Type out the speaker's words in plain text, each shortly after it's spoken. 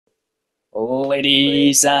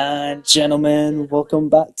Ladies and gentlemen, welcome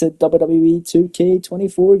back to WWE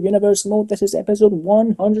 2K24 Universe Mode. This is episode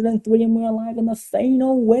 103 and we're live in the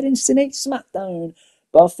final Wednesday Night Smackdown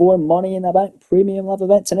before Money in the Bank Premium Live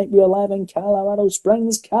event. Tonight we are live in Colorado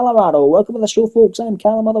Springs, Colorado. Welcome to the show, folks. I'm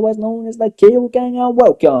Callum, otherwise known as the KO Gang, and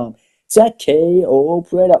welcome to KO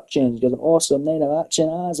Productions. Got an awesome night of action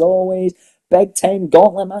as always. Big time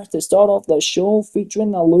gauntlet match to start off the show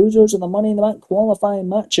featuring the losers of the Money in the Bank qualifying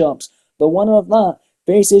matchups. The winner of that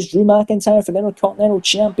faces Drew McIntyre for the Intercontinental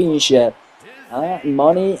Championship.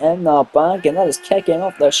 Money in the Bank, and that is kicking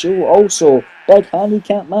off the show. Also, big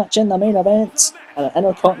handicap match in the main event, and an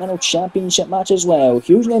Intercontinental Championship match as well.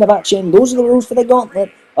 Huge night of action. Those are the rules for the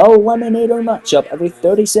gauntlet. Eliminator matchup. Every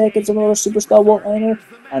 30 seconds, another superstar will enter,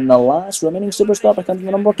 and the last remaining superstar becomes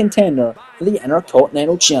the number one contender for the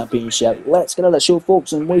Intercontinental Championship. Let's get on the show,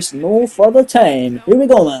 folks, and waste no further time. Here we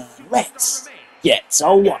go, man. Let's get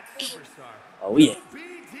to work. Oh yeah.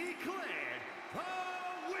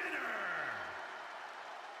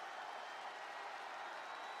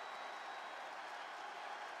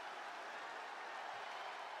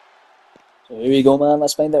 So here we go, man.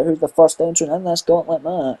 Let's find out who's the first entrant in this gauntlet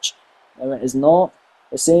match. Now, it is not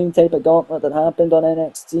the same type of gauntlet that happened on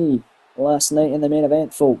NXT last night in the main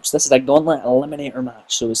event, folks. This is a gauntlet eliminator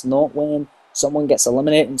match, so it's not when someone gets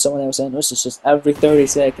eliminated and someone else enters. It's just every 30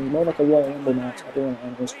 seconds, more like a Royal Rumble match. Everyone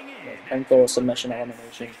enters. Pinfall, submission,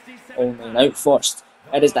 elimination only. And out first,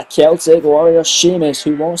 it is the Celtic Warrior Sheamus,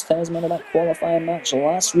 who lost his main event qualifying match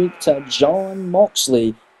last week to John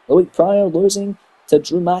Moxley. The week prior, losing to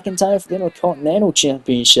Drew McIntyre for the Intercontinental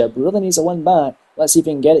Championship. Really needs a win back. Let's see if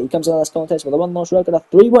he can get it. He comes into this contest with a win-loss record of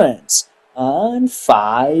 3 wins and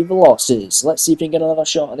 5 losses. Let's see if he can get another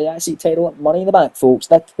shot at the IC title at Money in the Bank, folks.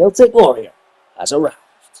 The Celtic Warrior has arrived.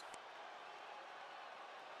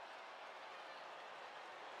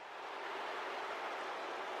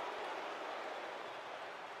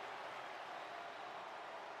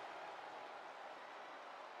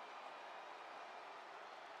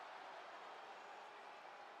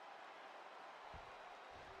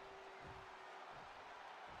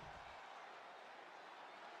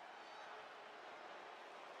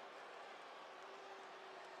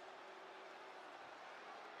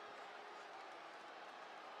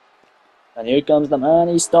 And here comes the man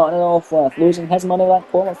he's starting it off with, losing his money that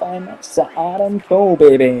qualifying match to Adam Cole,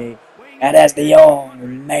 baby. And as the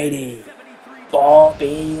almighty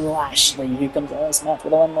Bobby Lashley, who comes out of this match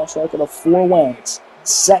with a win-loss record of 4 wins,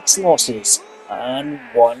 6 losses, and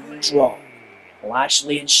 1 draw.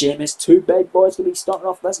 Lashley and Sheamus, 2 big boys, will be starting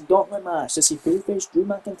off this gauntlet match to see who faces Drew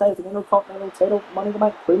McIntyre for the Intercontinental title Money in the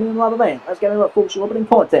Bank Premium Live event. Let's get into it, folks. Your opening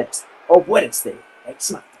contest of Wednesday Night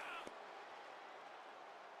Smackdown.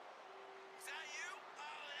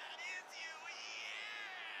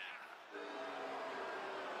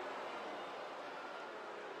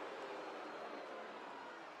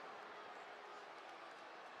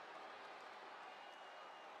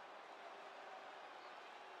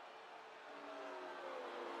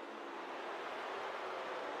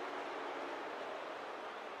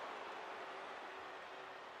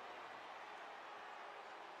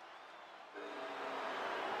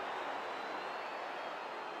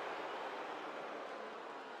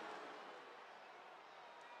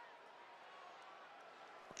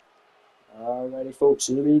 Alrighty, folks,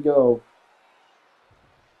 here we go.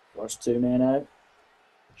 First 2 men out.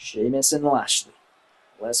 Sheamus and Lashley.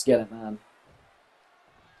 Let's get it, man.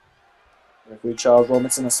 Referee Charles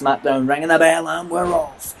Robinson of Smackdown ringing the bell and we're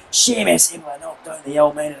off. Sheamus able to knock down the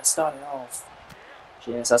old man and starting off.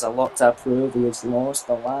 Sheamus has a lot to prove. He has lost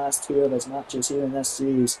the last 2 of his matches here in this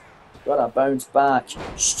series. Got to bounce back.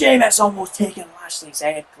 Sheamus almost taking Lashley's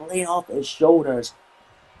head clean off his shoulders.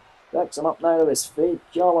 Picks him up now to his feet.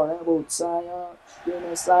 Collar elbow tie up.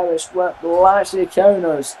 Sheamus Irish whip. Lashley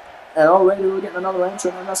counters. And already we're getting another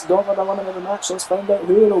entrant in this gauntlet eliminator match. Let's find out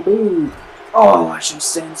who it'll be. Oh, Lashley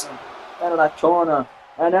sends him into that corner.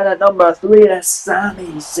 And then at number 3 is Sami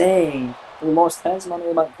Zayn, who lost his Money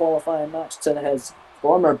in the Bank qualifying match to his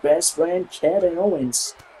former best friend Kevin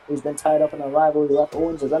Owens, who's been tied up in a rivalry with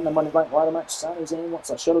Owens. Is in the Money in the Bank ladder match. Sami Zayn wants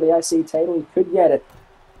a shot of the IC title. He could get it.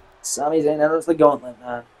 Sami Zayn enters the gauntlet,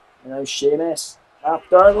 man. And now Sheamus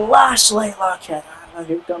after Lashley. Look at that. Now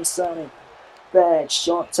here comes Sami. Big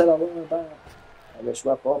shot to the lower back. Irish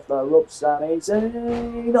whip off the rope. Sami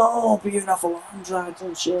Zayn. Oh, beautiful arm drag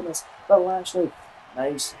from Sheamus. But Lashley.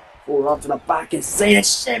 Nice. Forearm to the back is Zayn. And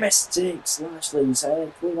Sheamus takes Lashley's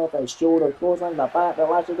head clean off his shoulder. Clothesline in the back.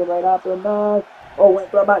 But Lashley goes right after him now. Oh,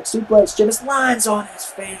 went for a back suplex. Sheamus lands on his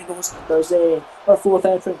feet and goes under Zayn. Our 4th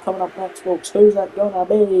entrant coming up next, folks. Who's that gonna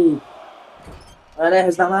be? And it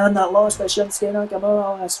is the man that lost to Shinsuke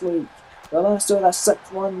Nakamura last week. The master of the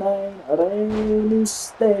 619, Rey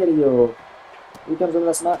Mysterio. He comes into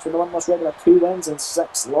this match with the one most regular 2 wins and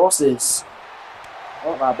 6 losses.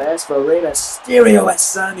 Not my best for Rey Mysterio with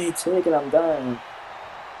Sammy taking him down.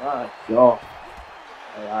 My God.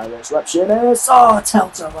 The Irish whip Sheamus. Oh,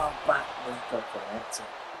 tilt him up backbreaker connected.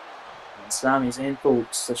 And Sami Zayn,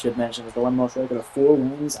 folks, I should mention, is the one most regular 4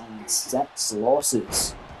 wins and 6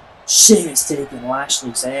 losses. Sheamus taking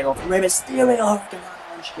Lashley's head off. Rey Mysterio looking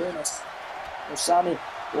on Sheamus. There's Sammy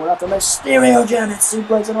going after Mysterio, German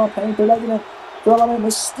suplex and all pain predicament.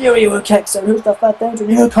 Mysterio kicks out. Who's the 5th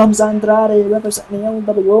entrant? Here comes Andrade, representing the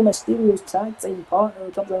LWO. Mysterio's tag team partner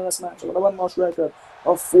who comes into this match with a win-loss record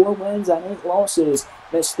of 4 wins and 8 losses.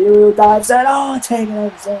 Mysterio dives in. Oh, taking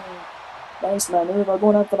out Zayn. Nice maneuver.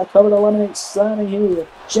 Going out for the cover to eliminate Sammy here.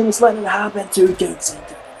 Sheamus letting it happen. 2 counts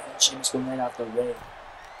into it. Sheamus going right after Rey.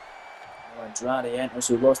 Andrade enters,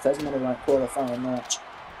 who lost his money-ranked quarter-final match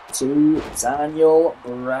to Daniel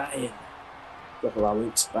Bryan. A couple of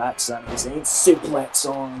weeks back, Sami Zayn suplex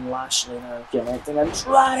on Lashley now connecting.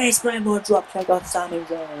 Andrade springboard drop kick on Sami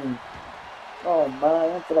Zayn. Oh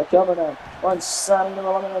man, in for the cover now. On Sami to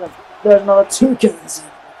eliminate him. There's another 2 counts.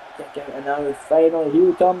 Kick out, and now finally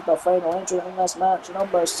here comes the final entrant in this match,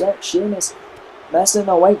 number 6, Sheamus. Missing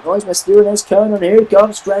the white noise, Mysterio is counter, and here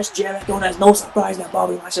comes Chris Jericho, and there's no surprise that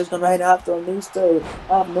Bobby Lashley's going right after him. These 2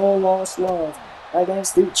 have no lost love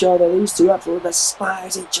against each other. These 2 absolutely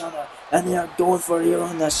despise each other, and they are going for it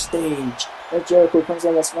on the stage. And Jericho comes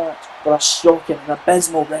in this match with a shocking and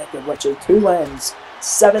abysmal record, which is 2 wins,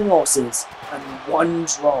 7 losses, and 1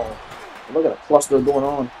 draw. Look at the cluster going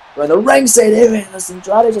on. We're in the ringside area, and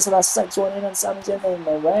Andrade just had a 6-1 in, and Sami Zayn in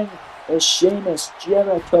the ring. Is Sheamus,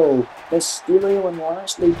 Jericho, Mysterio and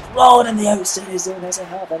Lashley thrown in the outside of Zayn. Has it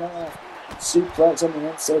happened? Suplex on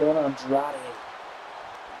the inside on Andrade.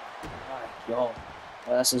 My God.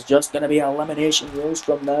 This is just going to be elimination rules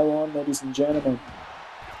from now on, ladies and gentlemen.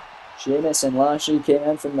 Sheamus and Lashley came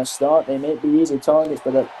in from the start. They might be easy targets,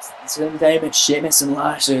 but at the same time, it's Sheamus and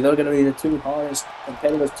Lashley. They're going to be the 2 hardest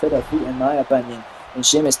competitors to defeat, in my opinion. And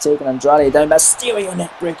Sheamus taking Andrade down. Mysterio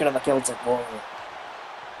neckbreaker of the Celtic Warrior.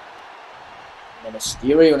 And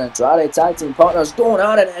Mysterio and Andrade tag team partners going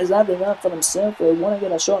at it as everything up for themselves. They want to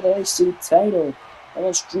get a shot at the IC title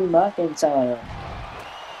against Drew McIntyre.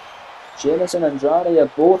 Sheamus and Andrade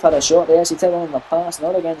have both had a shot at the IC title in the past,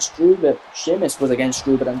 not against Drew, but Sheamus was against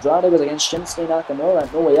Drew, but Andrade was against Shinsuke Nakamura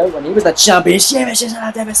at No Way Out when he was the champion. Sheamus just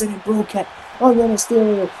had a devastating bro kick on the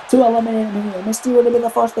Mysterio to eliminate him here. Mysterio to be the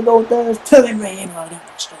first to go down. 2 and Rey able to get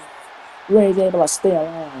the straight. Rey's able to stay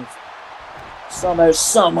alive. Somehow,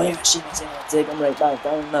 somewhere, Sheamus able to take him right back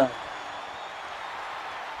down now.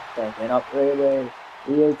 Picking up Rey.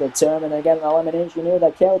 He is determined to get an elimination here. The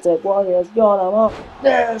Celtic Warriors got him up.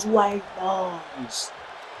 There's white noise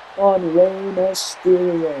on Rey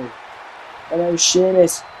Mysterio. And now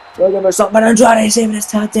Sheamus looking for something. But Andrade saving his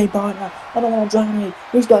tag team partner. And then Andrade,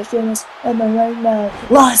 he's got Sheamus in the ring now.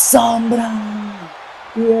 La Sombra.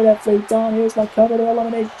 Beautifully done. Here's the cover to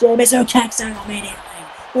eliminate Sheamus, who kicks out immediately.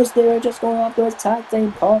 Mysterio just going after his tag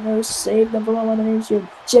team partner, saved them from elimination.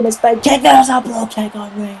 Sheamus big kick, there's a blow kick on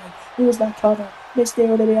Rey. Here's the cover.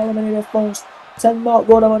 Mysterio to be eliminated first. To not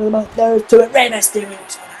go down to the mat. There's 2 and Rey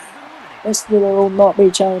Mysterio's Mysterio will not be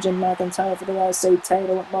challenging McIntyre for the IC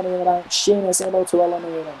title with Money in the Bank. Sheamus able to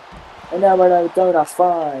eliminate him. And now we're now down to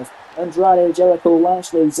 5. Andrade, Jericho,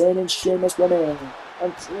 Lashley, Zayn and Sheamus remain.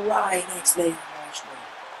 Andrade next name Lashley.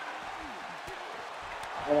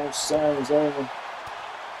 And now Sami Zayn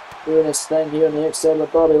doing his thing here on the outside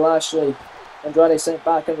with Bobby Lashley. Andrade sent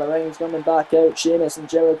back in the ring, he's coming back out. Sheamus and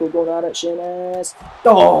Jericho going at it. Sheamus.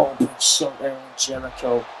 Oh, big shot there on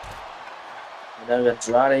Jericho. And now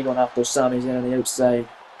Andrade going after Sami Zayn on the outside.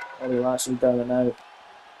 Bobby Lashley down and out.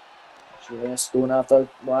 Sheamus going after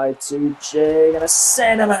Y2J. Gonna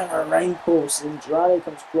send him out of the ring post. Andrade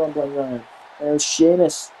comes crumbling round. Now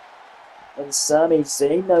Sheamus and Sami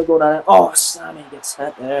Zayn now going at it. Oh, Sami gets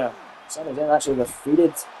hit there. Sami Zayn actually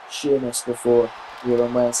defeated Sheamus before here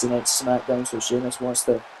on Wednesday night Smackdown, so Sheamus wants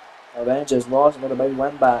to avenge his loss and get a big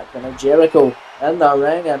win back. And now Jericho in the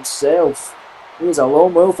ring himself. He's a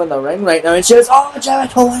lone wolf in the ring right now, and Sheamus, oh,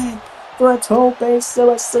 Jericho in for a toe-based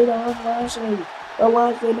suicide on Lashley. The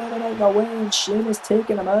Lashley made it out the way, and Sheamus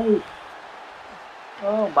taking him out.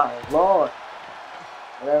 Oh my lord.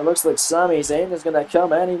 And it looks like Sami Zayn is going to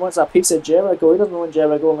come in. He wants a piece of Jericho. He doesn't want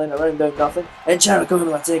Jericho laying around doing nothing. And Jericho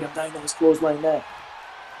will take him down to his clothesline net.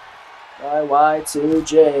 By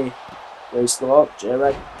Y2J. Very slow up,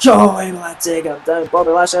 Jericho able to take him down.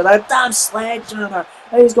 Bobby Lashley, that damn sledgehammer.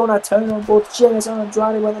 And he's going to turn on both Sheamus and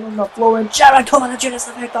Andrade with him on the floor. And Jericho and the Judas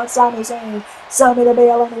effect on Sami Zayn. Sami to be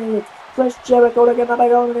eliminated. Chris Jericho to get the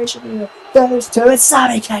big elimination here. There's two, and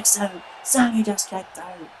Sami kicks out. Sami just kicked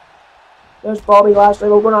out. There's Bobby Lashley,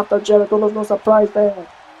 we're going after Jericho, there's no surprise there.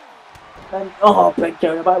 And, oh, big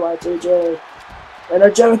counter by Y2J. And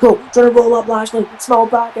then Jericho trying to roll up Lashley, small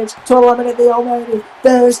package to eliminate the Almighty.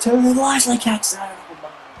 There's two, and Lashley kicks out.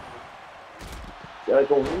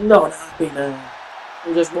 Jericho not happy now.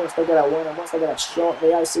 He just wants to get a win and wants to get a shot at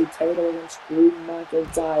the IC title against Drew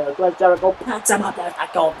McIntyre. Chris Jericho pats him up there, a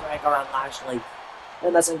gold breaker on Lashley.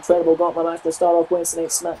 And this incredible gauntlet match to start off Wednesday Night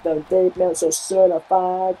SmackDown. Dave Meltzer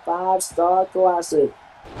certified 5-star classic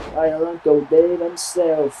by our Uncle Dave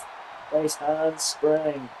himself. Nice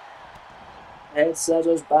handspring. Head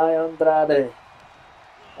scissors by Andrade.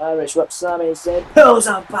 Irish whip Sami Zayn. Pulls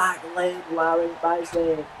him back. Leg Larry by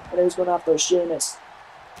Zayn. And he's going after Sheamus.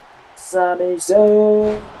 Sami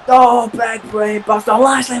Zayn. Oh, big brain buster.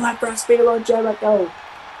 Lashley went for a spear on Jericho.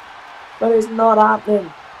 But it's not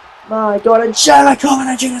happening. My God, and Jericho and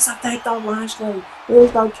a Judas effect on Lashley.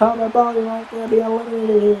 Here's the cover. Bobby Lashley will be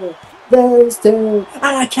eliminated here. There's two.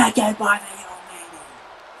 And a kick out by the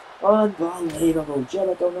unbelievable.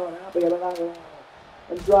 Jericho not happy about that.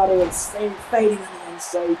 Andrade and Zayn fighting on the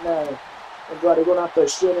inside now. Andrade going after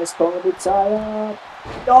Sheamus, calling to tie up.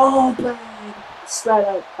 Oh, bang! Straight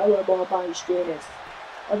out, powerbomb by Sheamus.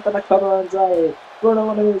 Under the cover, Andrade. Run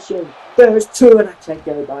elimination. There's two, and a kick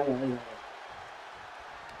out by Andrade.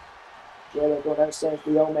 Jericho now sends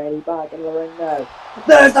the Almighty back in the ring now.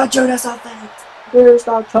 There's the Judas effect. There's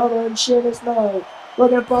the cover, and Sheamus now.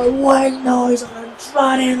 Looking for a white noise on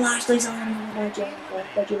Andrade, and Lashley's eliminated by Jericho.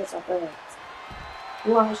 The Judas effect.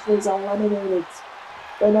 Lashley's eliminated.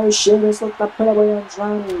 But now Sheamus looked to put away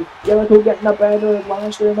Andrade. Jericho getting the better of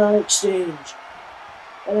Lashley in that exchange.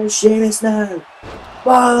 And then Sheamus now.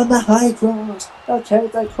 Bam! The high cross. The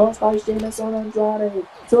counter cross by Sheamus on Andrade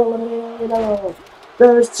to eliminate Andrade.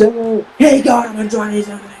 There's two. He got him. Andrade's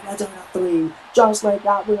eliminated down to three. Just like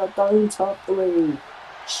that, we are down to three.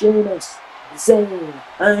 Sheamus, Zayn,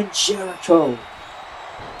 and Jericho.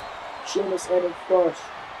 Sheamus entered first.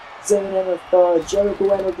 Zayn entered third. Jericho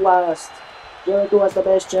entered last. Jericho has the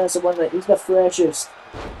best chance of winning it. He's the freshest.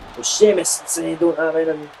 But Sheamus and Zayn don't have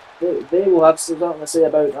anything. They will have something to say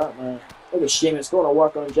about that, man. Look at Sheamus going to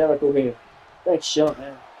work on Jericho here. Big shot,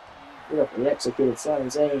 man. Look at the executed Sami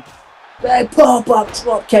Zayn. Big pop-up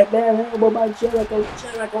drop kick there. Elbow by Jericho.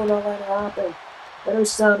 Jericho not letting it happen. And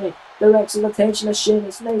there's Sami. Directs his attention to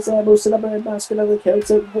Sheamus. Nice elbows to the bread basket of the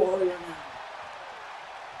Celtic Warrior now.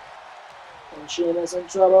 And Sheamus in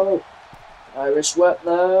trouble. Irish whip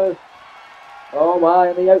now. Oh my,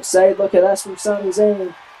 on the outside, look at this from Sami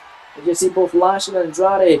Zayn. You can see both Lashley and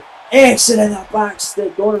Andrade exiting the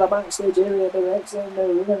backstage, going to the backstage area, they're exiting the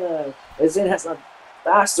arena now. As Zayn hits a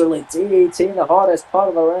dastardly DDT in the hardest part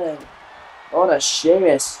of the ring. On a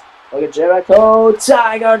Sheamus. Look at Jericho,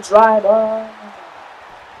 Tiger Driver.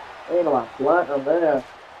 Able to plant him there.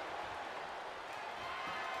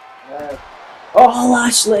 Oh,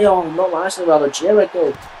 Lashley, oh, not Lashley, rather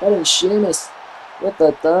Jericho. Hitting Sheamus with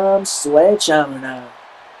the damn sledgehammer now.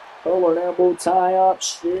 Pull an elbow tie up,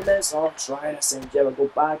 Sheamus. Oh, trying to send Jericho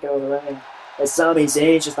back out of the ring. It's Sami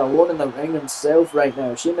Zayn just alone in the ring himself right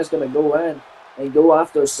now. Sheamus going to go in and go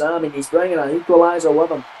after Sami. He's bringing an equalizer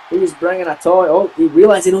with him. He's bringing a toy. Oh, he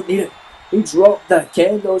realised he don't need it. He dropped the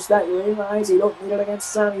kendo stick. He realised he don't need it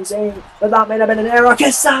against Sami Zayn. But that might have been an error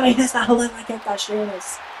because Sami has the limit kick to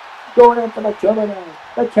Sheamus. Going in for the cover now.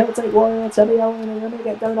 The Celtic Warrior to be eliminated. Let me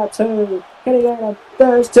get down to two. Can he get him?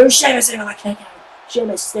 There's two. Sheamus in with a kick out.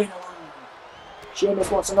 Sheamus staying alive. Sheamus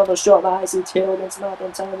wants another shot at the IC tail against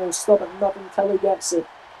McIntyre. Will stop at nothing until he gets it.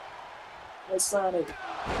 There's Sami.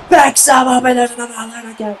 Picks him up and there's another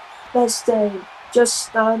limit kick. This time, just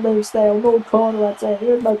standing still. No corner at it.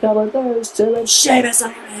 Here's my cover. There's two. And Sheamus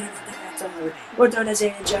eliminated with the McIntyre. We're down to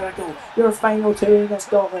Zayn and Jericho. Your final two in this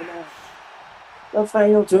gauntlet now. The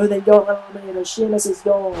final two, they got eliminated. Sheamus is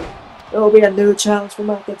gone. There will be a new challenge for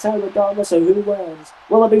McIntyre regardless of who wins.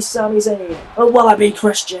 Will it be Sami Zayn or will it be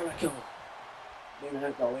Chris Jericho? Moving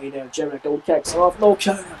out the way there, Jericho kicks off, no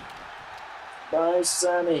counter. By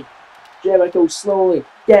Sami. Jericho slowly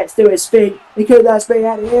gets to his feet. He could just be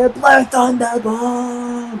out of here. Blue Thunder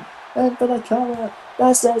Bomb! Into the cover.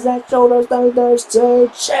 That says that shoulders down, there's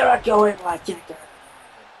two. Jericho in black kicker.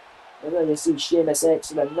 And then you see Sheamus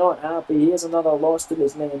exiting, not happy. He has another loss to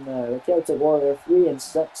his name now. The Celtic Warrior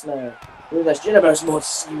 3-6 now. In this universe most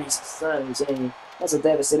series, Sami Zayn. That's a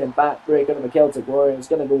devastating backbreaker of the Celtic Warrior. He's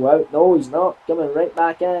going to go out. No, he's not. Coming right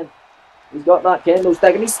back in. He's got that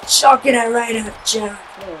candlestick and he's chucking it right at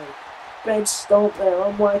Jericho. Big stomp there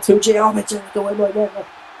on Y2J. Oh, but Jericho able to get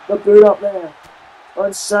the boot up there.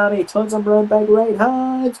 On Sammy, turns him around, big right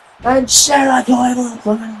hand. And Jericho able to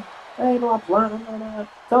plant him. Able to plant him, man.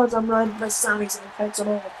 Turns him around, but Sammy's in, picks him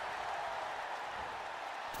off.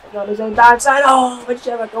 Got his own backside. Oh, but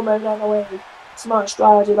Jericho moved out of the way. Smart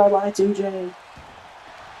strategy by Y2J.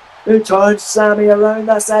 Who turns Sammy around,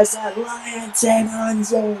 that says that Lion Team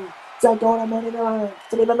runs in. Take on a Money in the Bank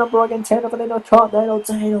to be the number one contender for the Intercontinental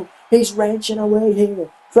title. He's wrenching away here.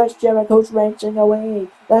 Chris Jericho's wrenching away.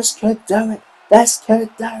 This could do it. This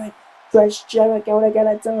could do it. Chris Jericho to get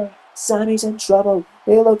it done. Sammy's in trouble.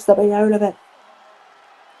 He looks to be out of it.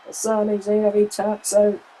 Sammy's here if he taps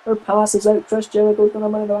out or passes out. Chris Jericho's going to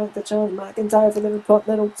Money in the Bank to challenge McIntyre for the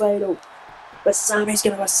Intercontinental title. But Sammy's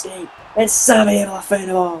going to escape. And Sammy able to fend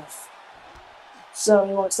him off.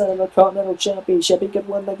 Sammy wants that Intercontinental Championship. He could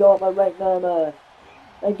win the gauntlet right now, man.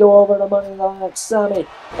 And go over the Money in the Bank. Sammy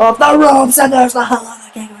off the ropes, and there's the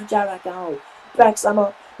Hellenic King on Jericho. Backs him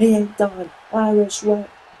up. He ain't done. Irish whip.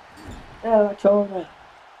 Out of the corner.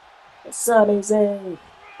 And Sammy's in.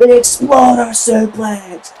 The Exploder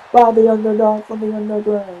suplex by the underdog from the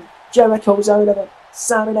underground. Jericho's out of it.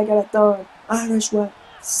 Sammy to get it done. Irish whip.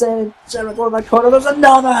 Send Jericho in the corner. There's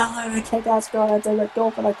another Hellenic Kick. That's gonna do it.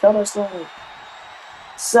 Go for the cover side.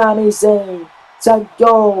 Sami Zayn to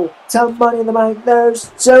go to Money in the Bank.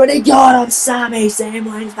 There's two, and he got him. Sami Zayn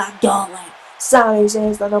wins the gauntlet. Sami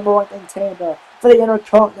Zayn's the number one contender for the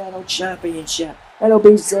Intercontinental Championship. It'll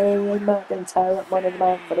be Zayn and McIntyre at Money in the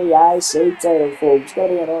Bank for the IC title, folks. It's going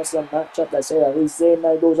to be an awesome matchup this here. At least Zayn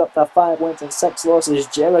now goes up to 5 wins and 6 losses.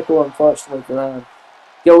 Jericho, unfortunately for them,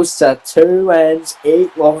 goes to 2 wins,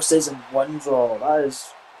 8 losses, and 1 draw. That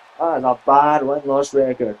is a bad win-loss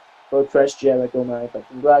record for Chris Jericho, man. But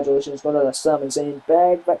congratulations going to the Sami Zayn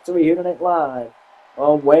big victory here tonight live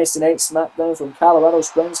on Wednesday Night Smackdown from Colorado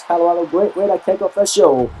Springs, Colorado. Great way to kick off the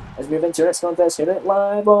show as we move into our next contest here tonight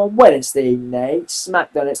live on Wednesday Night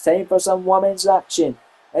Smackdown. It's time for some women's action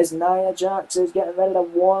as Nia Jax is getting ready to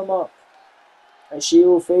warm up, and she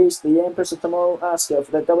will face the Empress of Tomorrow, Asuka,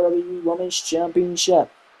 for the WWE Women's Championship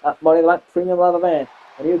at Money in the Bank Premium Live event.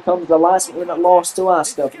 And here comes the last one that lost to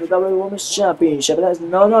Asuka for the WWE Women's Championship, and that's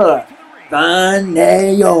none other than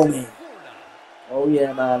Naomi. Oh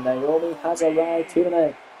yeah, man, Naomi has arrived here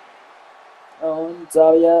tonight on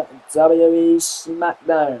WWE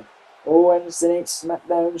Smackdown. Oh, Wednesday Night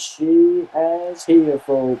Smackdown, she is here,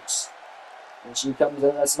 folks. And she comes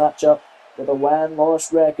in this matchup with a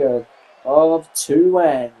win-loss record of 2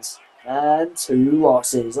 wins and 2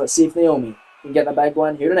 losses. Let's see if Naomi can get the big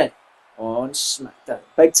one here tonight on Smackdown.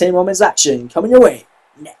 Big time women's action coming your way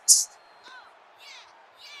next.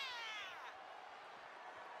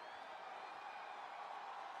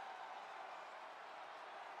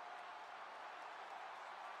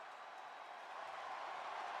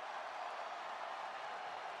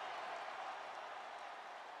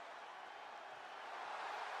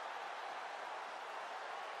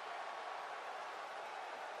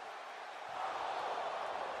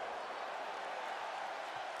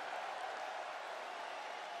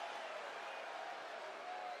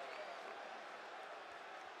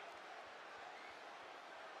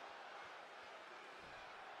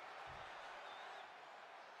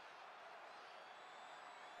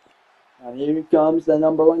 And here comes the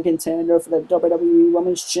number 1 contender for the WWE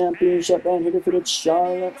Women's Championship, and here defeated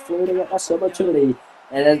Charlotte Flair to get this opportunity.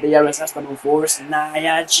 And as the irresistible force,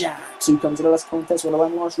 Nia Jax, who comes into this contest with a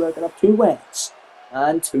win-loss record of 2 wins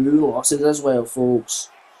and 2 losses as well, folks.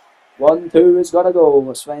 1-2 has got to go.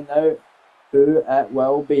 Let's find out who it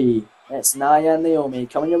will be. It's Nia and Naomi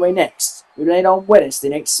coming your way next. We're tonight on Wednesday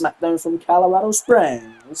Night Smackdown from Colorado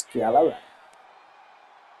Springs, Colorado.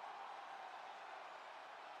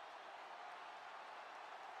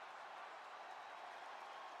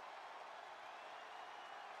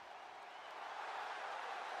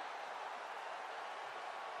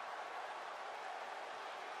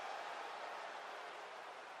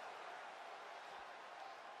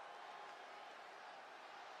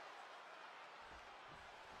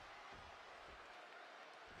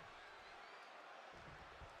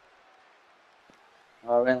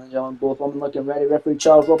 Alright, ladies and gentlemen, both women looking ready. Referee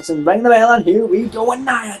Charles Robinson ring the bell, and here we go. And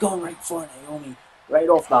Nia going right for Naomi. Right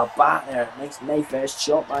off the bat there. Nice knife-edge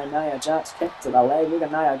shot by Nia Jax. Kick to the leg. Look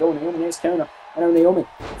at Nia go. Naomi needs counter. And now Naomi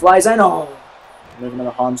flies in. Oh! Moving in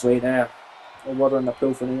the harm's way there. No water in the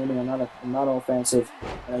pool for Naomi on that offensive.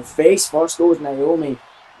 And face first goes Naomi.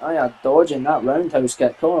 Nia dodging that roundhouse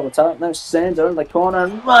kick. Corner attack now sends her in the corner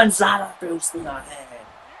and runs at her full steam ahead.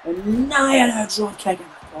 And Nia now drop kick in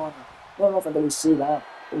the corner. Not often do we see that.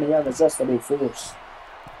 in the irresistible force.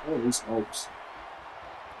 Holy smokes.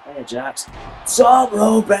 Nia Jax. Top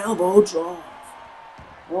rope elbow drop.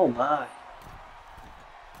 Oh my.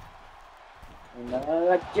 And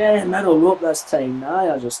again, middle rope this time.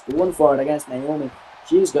 Nia just going for it against Naomi.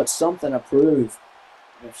 She's got something to prove.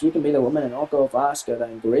 And if she can be the woman and knock off Asuka,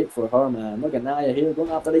 then great for her, man. Look at Nia here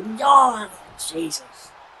going after the yawn.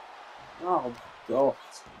 Jesus. Oh my god.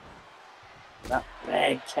 That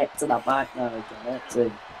big kick to the back now,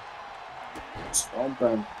 connecting.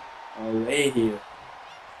 Stomping away here.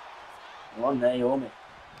 On Naomi.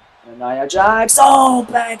 And Nia Jax. Oh,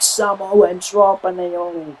 big Samoan drop on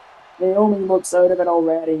Naomi. Naomi looks out of it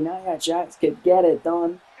already. Nia Jax could get it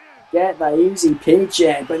done. Get the easy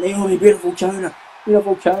paycheck. But Naomi, beautiful counter.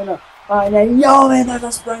 Beautiful counter. Alright, Naomi with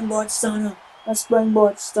a springboard stunner. A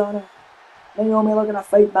springboard stunner. Naomi looking to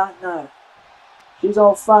fight back now. She's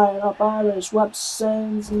all fired up. Irish whip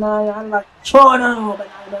sends Nia out of the corner. But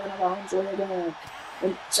Nia moving another Hunter again.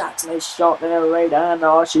 And Jax, nice shot there, right hand.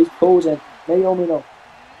 Oh, she's posing. Naomi though.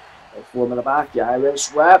 Form in the back, the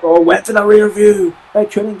Irish whip. Oh, went for the rear view. They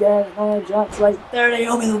couldn't get it. Nia Jax right there.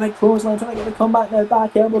 Naomi, the big clothesline, trying to get the comeback now.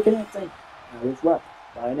 Back elbow connecting. Irish whip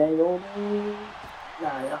by Naomi.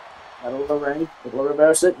 Nia, middle of the ring. Double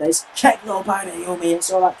reverse it. Nice kick though by Naomi. I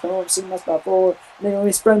saw that coming. I've seen this before.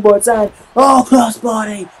 Naomi springboards in. Oh,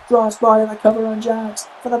 crossbody. Crossbody, the cover on Jax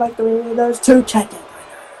for the victory. There's two kicking.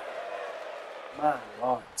 My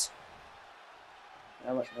lord.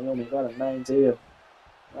 Now what's Naomi got in mind here?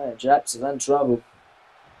 Nia Jax is in trouble.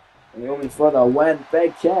 Naomi for the win.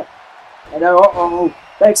 Big kick. And now, uh-oh.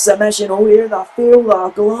 Big submission. Oh, here the feel the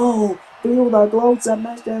glow. Feel the glow.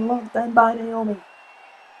 Submission locked in by Naomi.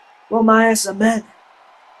 Will Nia submit?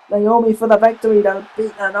 Naomi for the victory to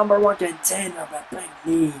beat the #1 contender with big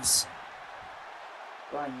knees.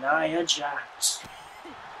 By Nia Jax.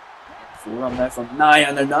 Forearm there from Nia.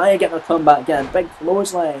 And then Nia getting a comeback again. Big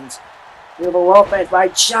clotheslines. Beautiful offense by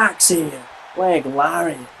Jax here. Leg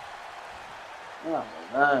Larry. Oh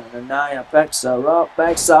man, and Nia picks her up,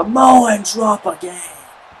 picks a Samoan drop again.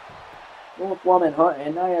 Both women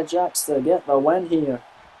hurting Nia Jax to get the win here.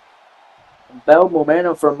 And build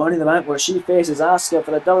momentum for Money in the Bank where she faces Asuka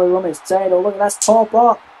for the WWE Women's title. Look at this top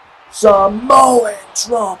up. Samoan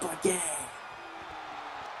drop again.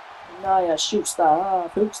 Nia shoots the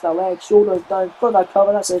half, hooks the leg, shoulders down for the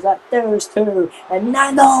cover. That says that there's two. And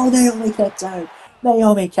no, Naomi kicks out.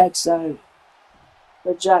 Naomi kicks out.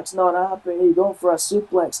 But Jack's not happy, going for a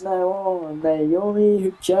suplex now on Naomi,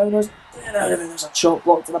 who counters. There's a chop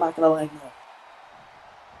block to the back of the leg now.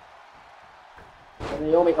 And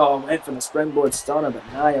Naomi, went for the springboard stunner, but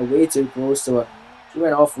Nia way too close to it. She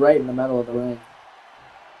went off right in the middle of the ring.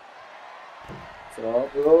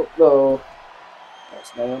 Top rope though.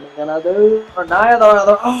 What's Naomi gonna do? Or Nia the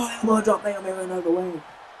other. Oh, elbow drop. Naomi ran out of the way.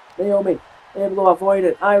 Naomi able to avoid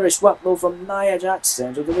it. Irish whip though from Nia Jax.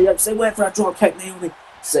 Central to the outside. Went for a drop kick. Naomi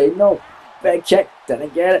say no. Big kick.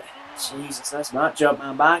 Didn't get it. Jesus, this matchup,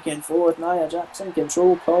 man. Back and forth. Nia Jax in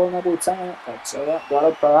control. Calling double time. Picks her up. Got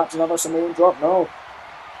up. Perhaps another Samoan drop. No.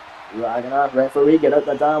 Dragging her. Referee, get out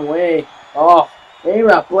the damn way. Oh. Here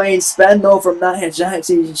a blind spin though from Nia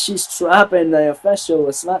Jax. She's trapping the official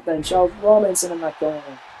with Smackdown Charles Robinson in that corner.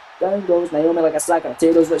 Down goes Naomi like a sack of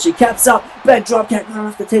potatoes, but she keeps up. Big drop kick. Gonna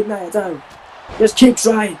have to take Nia down. Just keep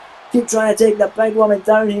trying. Keep trying to take the big woman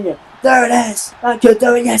down here. There it is. That could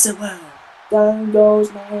do it. Yes, it will. Down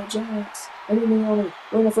goes Nia Jax. And Naomi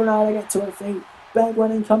running for Nia to get to her feet. Big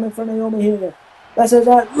one incoming for Naomi here. This is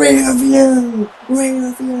a rear view.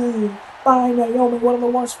 Rear view. By Naomi, one of the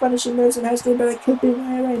worst finishing moves in history, but it could be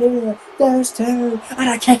right here. There's two. And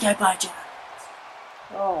a kick out by Jax.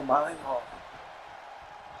 Oh my god.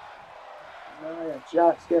 Nia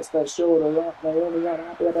Jax gets the shoulder up. Naomi not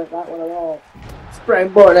happy about that one at all.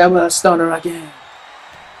 Springboard and with a stunner again.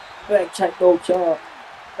 Big kick though caught.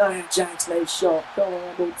 Nia Jax nice shot. Calling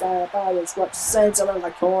elbow tie up. Irish whip sends her in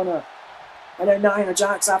the corner. And then Nia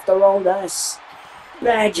Jax after all this.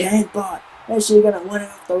 Big headbutt. Is she gonna win it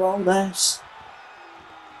after all this?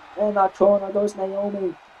 In that corner goes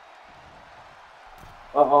Naomi.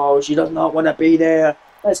 She does not want to be there.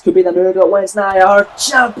 This could be the move that wins Nia her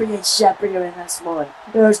championship here in this one.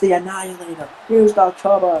 There's the Annihilator. Here's the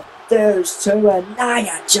cover. There's two, and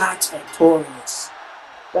Nia Jax victorious.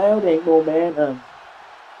 Building momentum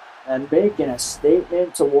and making a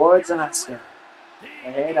statement towards Asuka.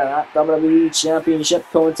 Ahead of that WWE Championship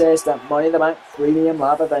contest at Money in the Bank Premium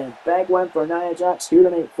Live event. Big win for Nia Jax here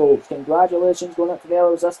tonight, folks. Congratulations going up to the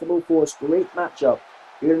Irresistible Force. Great matchup.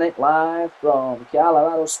 Here tonight live from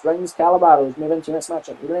Colorado Springs, Colorado. Moving to next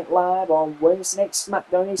matchup. Here tonight live on Wednesday night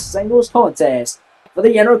SmackDown Singles Contest for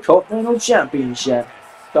the Intercontinental Championship.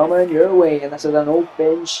 coming your way, and this is an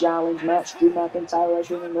open challenge match. Drew McIntyre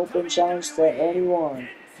issuing an open challenge to anyone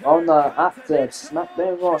on the active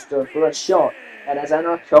SmackDown roster for a shot at his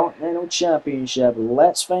Intercontinental Championship.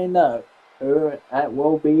 Let's find out who it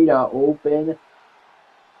will be to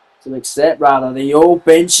accept the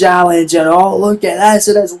open challenge. And oh, look at this,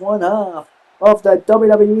 it is one half of the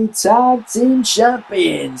WWE Tag Team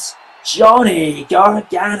Champions, Johnny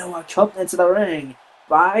Gargano, accompanied to the ring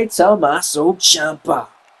by Tommaso Ciampa.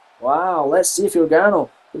 Wow, let's see if Gargano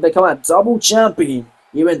can become a double champion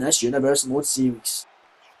here in this Universal Mode Series.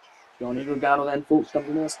 Johnny Gargano then, folks, comes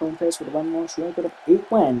into this contest with a win-loss record of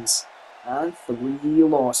 8 wins and 3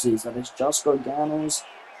 losses. That is just Gargano's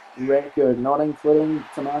record, not including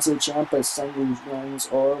Tommaso Ciampa's singles wins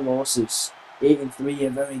or losses. 8-3, a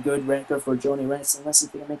very good record for Johnny Wrestling. Let's see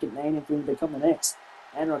if they can make it 9-3 and become the next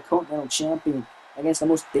Intercontinental Champion against the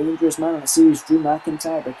most dangerous man in the series, Drew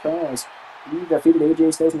McIntyre, because he defeated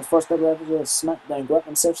AJ Styles in the first ever episode of SmackDown, got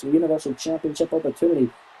himself to the Universal Championship opportunity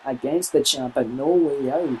against the champ, but no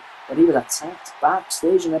way out. But he was attacked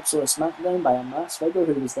backstage in an episode of SmackDown by a masked figure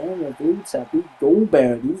who was then revealed to be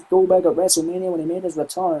Goldberg. He was Goldberg at WrestleMania when he made his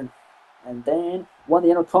return, and then won the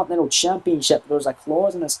Intercontinental Championship. There was a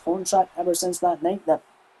clause in his contract ever since that night that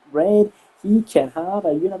read he can have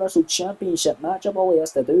a Universal Championship matchup. All he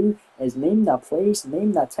has to do is name the place,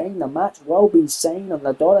 name the time. The match will be signed on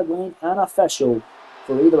the dotted line and official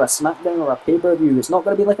for either a SmackDown or a pay-per-view. It's not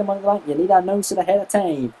going to be like a Monday Night. You need to announce it ahead of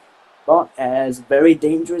time. But it is very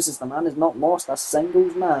dangerous as the man has not lost a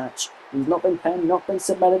singles match. He's not been pinned, not been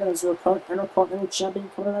submitted, and as the Intercontinental Champion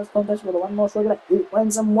coming in this contest with a 1-loss record, 8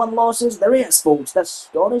 wins and 1 losses. There he is, folks, the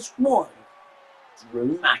Scottish one,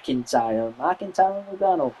 Drew McIntyre. McIntyre and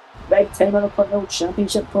Gargano. Big time Intercontinental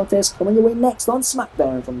Championship contest coming your way next on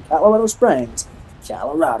SmackDown from Colorado Springs,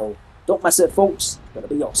 Colorado. Don't miss it, folks. It's going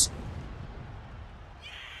to be awesome.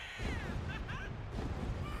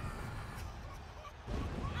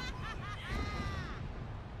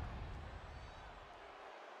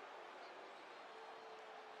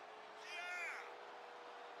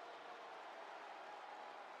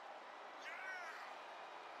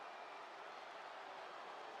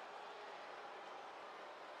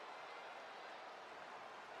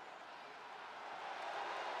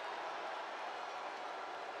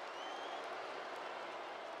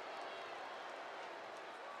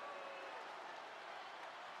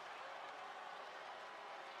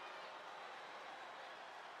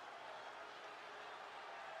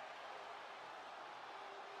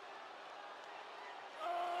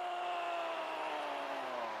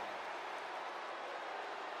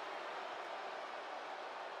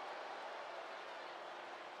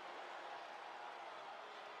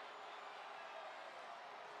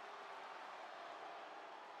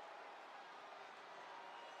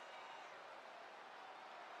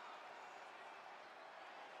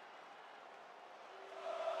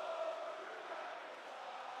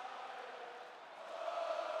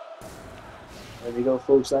 There we go,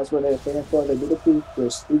 folks. That's what they're fighting for. The beautiful,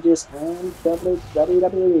 prestigious, and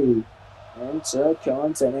WWE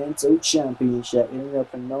Intercontinental Championship in the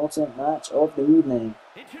penultimate match of the evening.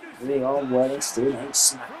 We are Wednesday Night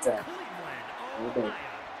SmackDown. Okay.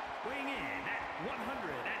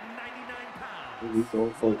 Here we go,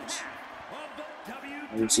 folks.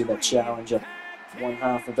 And you see the challenger, one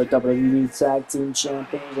half of the WWE Tag Team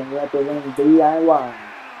Champions and representing DIY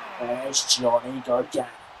as Johnny Gargano.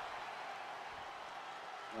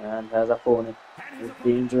 And as opponent, the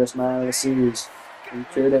dangerous man of the series, he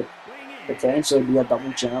could potentially be a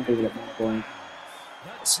double champion at one point.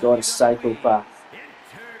 The Scottish psychopath.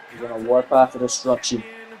 He's on a warpath of destruction.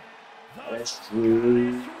 There's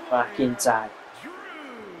Drew McIntyre.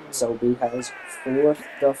 This will be his 4th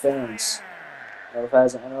defense of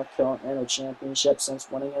his Intercontinental Championship since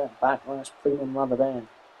winning it at Backlash Premium Live event.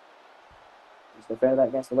 He's defended that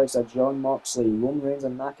against the likes of Jon Moxley, Roman Reigns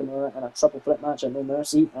and Nakamura in a triple threat match at No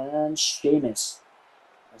Mercy, and Sheamus.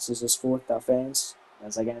 This is his 4th defense.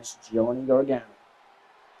 That's against Johnny Gargano.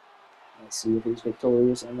 Let's see if he's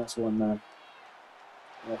victorious in this one, man.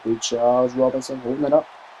 Referee Charles Robinson holding it up.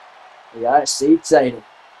 The IC title.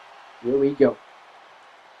 Here we go.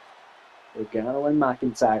 Gargano and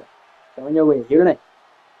McIntyre coming your way here tonight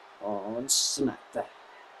on SmackDown.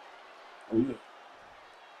 Oh yeah.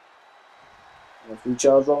 Referee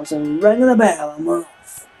Charles Robinson ringing the bell and we're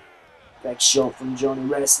off. Big shot from Johnny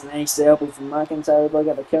Wrestling. Nice elbow from McIntyre. But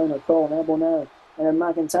get the counter call and elbow now. And then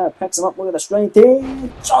McIntyre picks him up. Look at the strength here.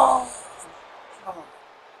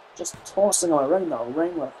 Just tossing him around the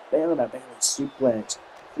ring with a belly suplex.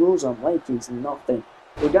 Throws him like he's nothing.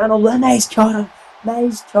 Gargano, the nice cutter.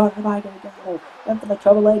 Nice cut by Gargano. Then for the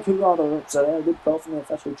cover leg, who got the ropes are there. Good call from the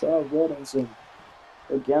official Charles Robinson.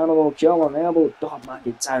 Gargano will kill an elbow. Dog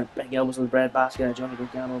McIntyre. Big elbows with the breadbasket and Johnny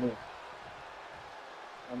Gargano there.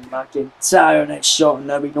 And McIntyre next shot, and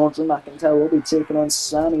now we know Drew McIntyre will be taking on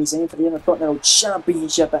Sami Zayn for the Intercontinental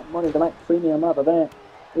Championship at Money in the Bank Premium of event.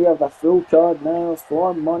 We have the full card now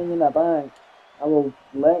for Money in the Bank. I will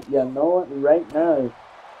let you know it right now.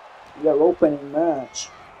 Your opening match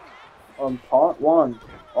on part 1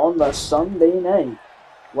 on the Sunday night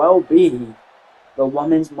will be the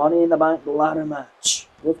Women's Money in the Bank ladder match.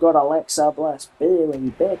 We've got Alexa Bliss,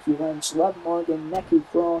 Bayley, Becky Lynch, Liv Morgan, Nikki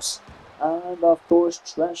Cross, and of course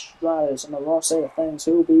Trish Stratus on the Raw side of things,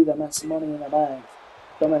 who will be the Miss Money in the Bank,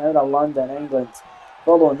 coming out of London, England.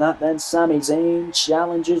 Following that then, Sami Zayn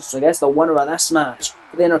challenges, I guess, the winner of this match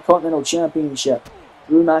for the Intercontinental Championship,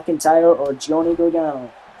 Drew McIntyre or Johnny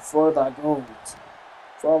Gargano, for the gold.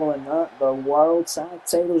 Following that, the World Tag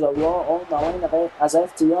Titles are Raw on the line as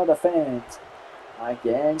FTR defend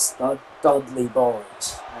against the Dudley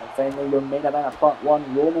Boys. And finally, your main event of part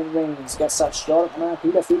 1, Roman Reigns gets that shot at the man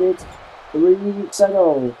he defeated 3 weeks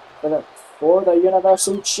ago for the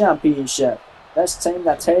Universal Championship. This time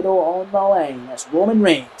the title on the line. It's Roman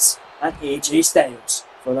Reigns and AJ Styles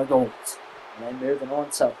for the gold. And then moving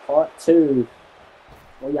on to part 2,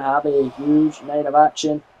 where you have a huge night of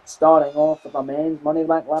action. Starting off with the men's Money in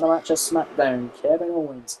the Bank ladder match of SmackDown. Kevin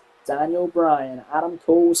Owens, Daniel Bryan, Adam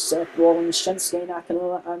Cole, Seth Rollins, Shinsuke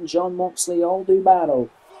Nakamura and Jon Moxley all do battle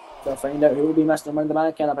to find out who will be Mr. Money in the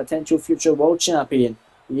Bank and a potential future world champion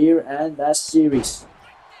here in this series.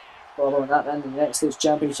 Following that then, the United States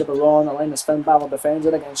Championship of Raw on the line as Finn Balor defends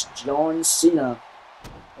it against John Cena.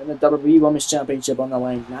 And the WWE Women's Championship on the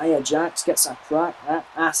line. Nia Jax gets a crack at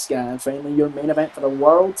Asuka. And finally, your main event for the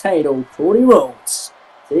world title, Cody Rhodes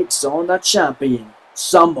takes on the champion,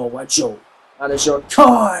 Samoa Joe. That is your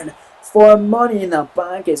card for Money in the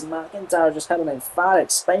Bank as McIntyre just had an emphatic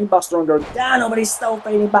spinebuster on Gargano, but he's still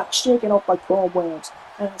fighting back, shaken off by cobwebs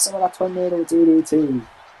and some of that tornado DDT.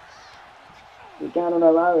 Gargano on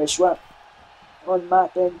a Irish whip on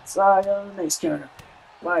McIntyre. Nice counter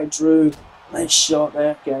by Drew. Nice shot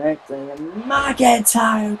there, connecting, and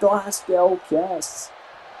McIntyre Glasgow kiss.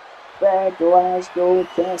 Big Glasgow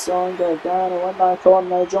kiss on Gargano in the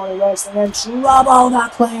corner. Johnny wrestling in trouble. The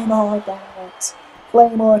Claymore dance.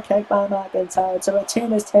 Claymore kick by McIntyre to retain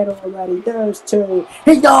his title already. There's 2.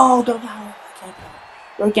 He goes.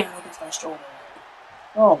 Gargano gets that shoulder.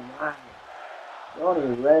 Oh man.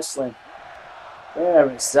 Johnny wrestling. Very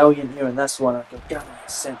resilient here in this one. Gargano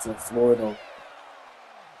is sent to the floor though.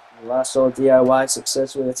 Lasso DIY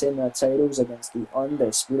successfully retain their titles against the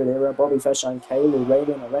Undisputed Era, Bobby Fish and Kyle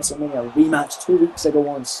O'Reilly in a WrestleMania rematch 2 weeks ago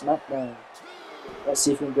on SmackDown. Let's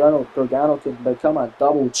see if Gargano can become a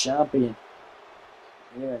double champion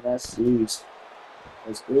here in this series.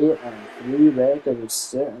 His 8-3 record will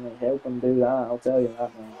certainly help him do that, I'll tell you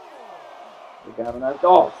that, man. Gargano now.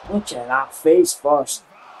 Oh, look at that face first.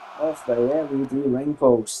 Off the LED ring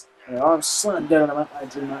post. And the arm slammed down on by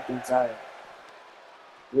Drew McIntyre.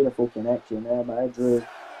 Beautiful connection there by Drew.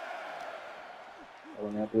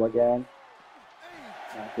 Going up again.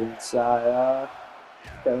 McIntyre.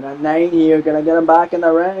 Down a 9 here. Gonna get him back in the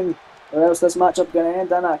ring. Or else this matchup gonna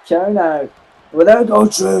end in a count out. Without go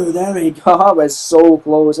Drew. There we go. That was so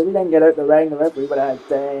close. If he didn't get out the ring, the referee would have had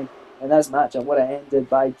 10. And this matchup would have ended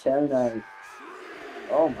by count out.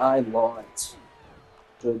 Oh my lord.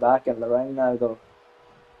 Drew back in the ring now though.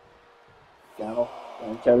 Gargano.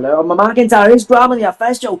 Oh, McIntyre, he's grabbing the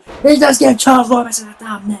official. He just gave Charles Robinson a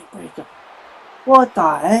damn neck breaker. What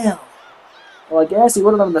the hell? Well, I guess he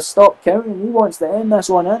would have done the stop counting. He wants to end this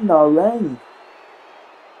one in the ring.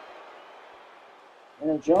 And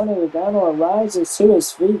then Johnny Gargano rises to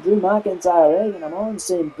his feet. Drew McIntyre egging him on,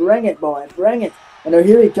 saying, "Bring it, boy, bring it." And now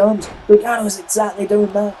here he comes. Gargano's exactly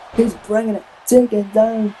doing that. He's bringing it, taking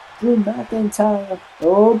down Drew McIntyre.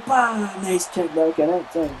 Oh, bam! Nice kick there,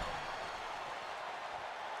 connecting.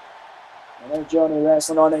 And then Johnny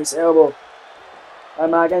wrestling on his elbow.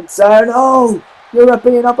 And McIntyre, no!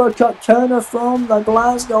 European uppercut counter from the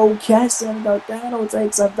Glasgow kiss, and Gargano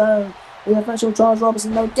takes him down. The official Charles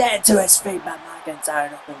Robinson now dead to his feet, but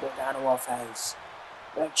McIntyre knocking Gargano off his.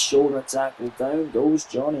 Big shoulder tackle, down goes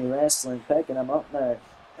Johnny wrestling, picking him up now.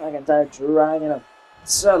 McIntyre dragging him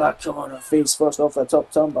to the corner, face first off the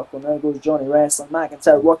top turnbuckle. Now goes Johnny wrestling.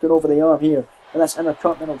 McIntyre working over the arm here in this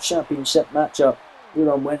Intercontinental Championship matchup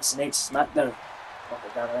here on Wednesday night's SmackDown. Oh,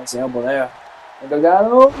 Gargano nice elbow there. And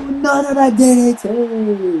Gargano, none of that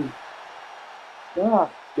DDT! God,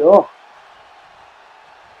 go.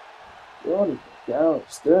 Johnny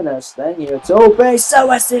Gargano's doing his thing here. Tope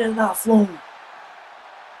suicide on that floor.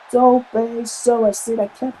 Don't be so a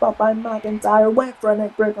kept up by McIntyre. Went for a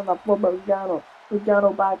neck break on the floor, but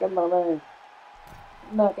Gargano back in the ring.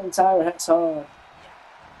 McIntyre hits hard.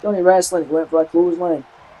 Johnny Wrestling went for a clothesline.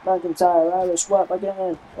 McIntyre Irish whip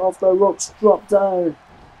again. Off the ropes, drop down.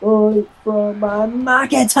 Right from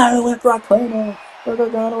McIntyre went for a claymore.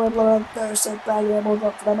 Gargano went for a Thursday bag elbows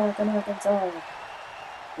up to the back of McIntyre.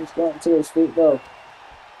 He's getting to his feet though.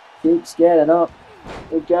 Keeps getting up.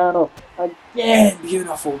 Gargano again,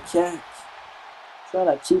 beautiful kick. Trying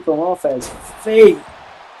to keep him off his feet.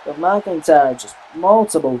 But McIntyre just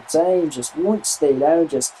multiple times just won't stay down,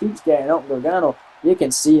 just keeps getting up. Gargano, you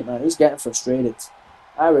can see it, man. He's getting frustrated.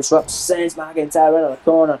 Irish whip sends McIntyre into the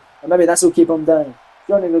corner, and maybe this will keep him down.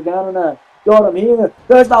 Johnny Gargano now got him here.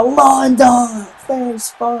 There's the London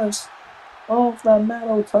face first off the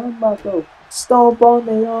metal turnbuckle. Stomp on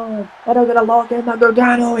the arm. And they're gonna lock in the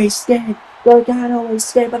Gargano escape. Gargano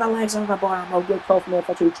escape, and the legs on the bottom. A good call from there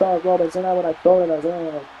for Charles Robinson. I would have called it as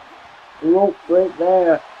well. Rope break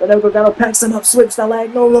there. But now Gargano picks him up, sweeps the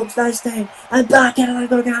leg, no ropes this time. And back into the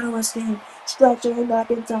Gargano escape. Stretching him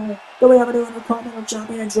McIntyre. Do we have a new Intercontinental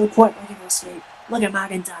Champion and Drew Point making an escape? Look at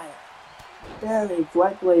McIntyre. Very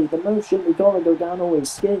quickly. The move shouldn't be called a Gargano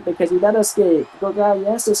escape because he did escape. Gargano,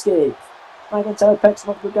 yes, escape. McIntyre picks him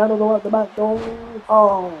up. Gargano though at the back door.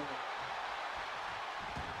 Oh.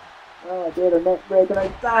 Alligator neck breaker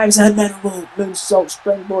and dives in middle rope. Moonsault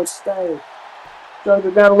springboard style. Johnny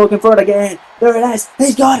Gargano looking for it again. There it is.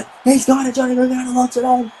 He's got it. He's got it. Johnny Gargano locks it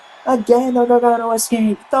in. Again, the Gargano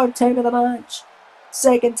escape. Third time of the match.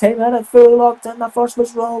 Second time had it fully locked in. The first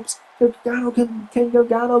was ropes. Can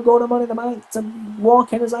Gargano go to Money in the Bank to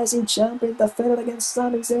walk in as IC champion, defend it against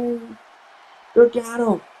Sami Zayn?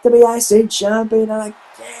 Gargano to be IC champion, and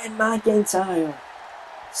again McIntyre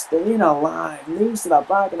staying alive. Knees to the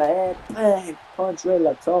back of the head. Big punch right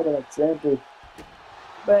at the top of the temple.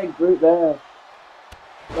 Big brute there.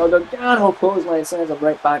 No, Gargano clothesline sends him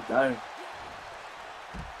right back down.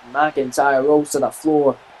 McIntyre rolls to the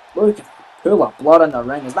floor. Look at the pool of blood in the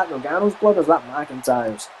ring. Is that Gargano's blood or is that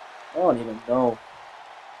McIntyre's? I don't even know.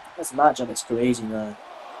 This matchup is crazy, man.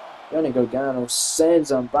 Johnny Gargano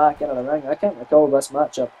sends him back into the ring. I can't recall this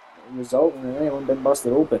matchup resulting in anyone being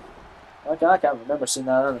busted open. I can't remember seeing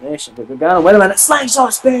that animation. But Gargano, wait a minute.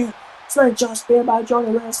 Slingshot spear! Slingshot spear by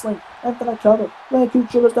Johnny Wrestling. Into the cover. Red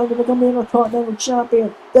Kuchar is down to become the Intercontinental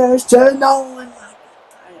Champion. There's 2 no and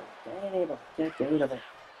McIntyre ain't able to get out of it.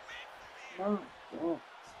 My God.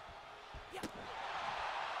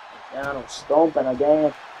 Gargano stomping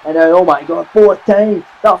again. And then, oh my God, fourth time.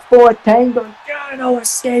 The fourth time, Gargano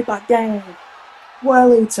escape again.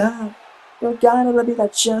 Will he tap? Gargano to be the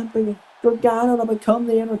champion. Gargano to become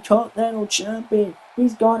the Intercontinental Champion.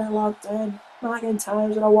 He's got it locked in.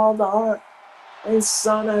 McIntyre's in a wall of the heart. And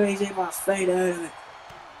somehow he's able to fight out of it.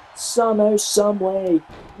 Somehow, some way,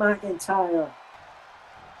 McIntyre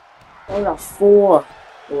out of 4.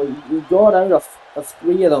 Well, he got out of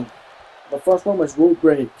 3 of them. The first one was rope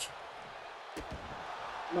break.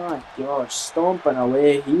 My gosh, stomping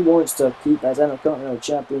away. He wants to keep his Intercontinental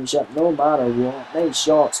Championship no matter what. Nice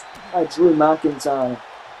shots by Drew McIntyre.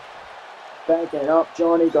 Backing up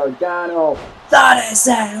Johnny Gargano. That is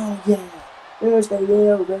it, oh yeah. There's the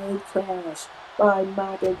real raid crash by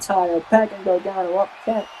McIntyre. Picking Gargano up,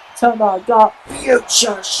 kick to the gut.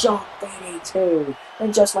 Future Shock 82.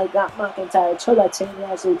 And just like that, McIntyre to the Team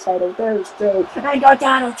Wrestling title. There's Drew. And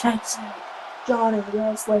Gargano takes it. Johnny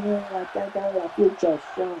Wrestling in like that guy with a Future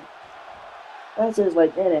Shock. This is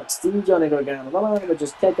like NXT Johnny Gargano. The man would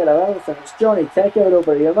just kick out of everything. It's Johnny kick out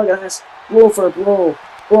over here. Look at this. Blow for blow.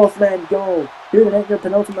 Both men go. Here to make their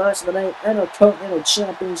penultimate match of the night. Intercontinental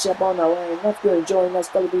Championship on the line. If you're enjoying this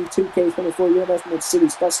WWE 2K24 Universe Mode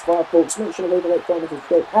Series thus far, folks, make sure to leave a like, comment, and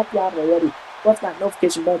subscribe if you haven't already. With that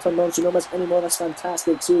notification bell turned on so you don't miss any more of this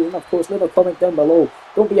fantastic series. And of course, leave a comment down below.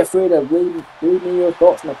 Don't be afraid of leaving me your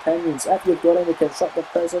thoughts and opinions. If you've got any constructive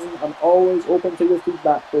criticism, I'm always open to your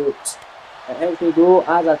feedback, folks. It helps me grow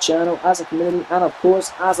as a channel, as a community, and of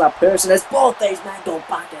course, as a person. As both these men go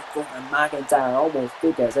back and forth, and McIntyre almost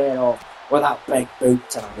took his head off with that big boot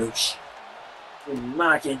to the roosh. And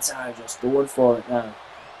McIntyre just going for it now.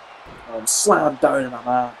 Slammed down in the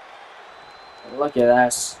mat. And look at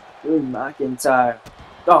this. Drew McIntyre.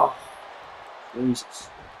 Oh, Jesus.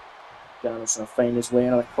 Gargano's trying to find his way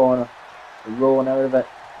into the corner. They're rolling out of it.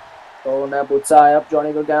 Rolling elbow tie up.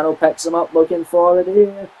 Johnny Gargano picks him up, looking for it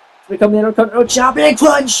here. To become the Intercontinental Champion.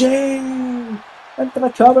 Crunching! Into the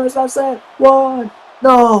covers, that's it. 1.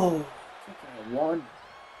 No! 1.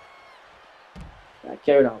 That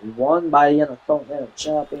carried out 1 by the Intercontinental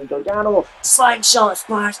Champion. Gargano. Slingshot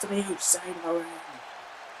splash to the outside of the ring.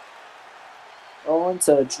 On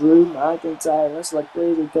to Drew McIntyre. This is a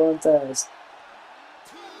crazy contest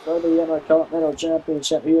for the Intercontinental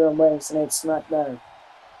Championship here on Wednesday Night Smackdown.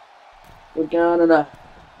 We're going in a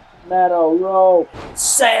metal rope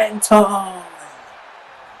senton.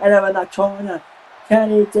 And over in the corner, can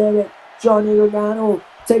he do it? Johnny Gargano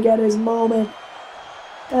to get his moment.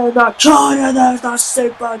 In the corner, there's the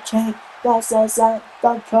super kick. That's the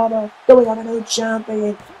cover. Do we have a new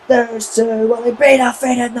champion? There's two. Will he be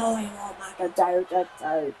defeated? No, he won't. McIntyre gets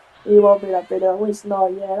out. He won't be defeated. At least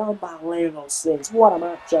not yet. Unbelievable six. What a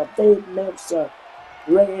matchup. Dave Meltzer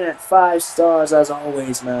rating it 5 stars as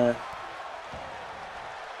always, man.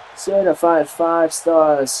 Certified 5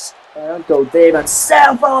 stars. And Uncle Dave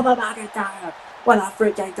himself over McIntyre with a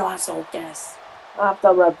freaking glassal kiss.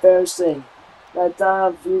 After reversing the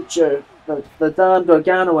damn future, the damn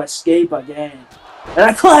Gargano escape again.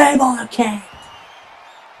 And a Claymore kick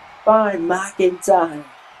by McIntyre.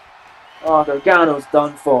 Oh, Gargano's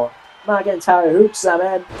done for. McIntyre hooks him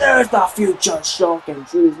in. There's the future shock, and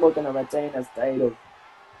Drew's looking to retain his title.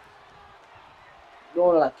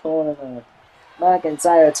 Going to the corner now.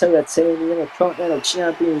 McIntyre to retain the Intercontinental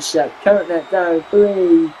Championship. Counting it down.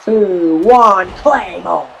 3, 2, 1.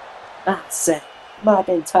 Claymore. That's it.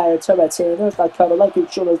 McIntyre to retain. There's the cover. Like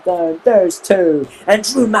each other's down. There's 2. And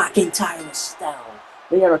Drew McIntyre is still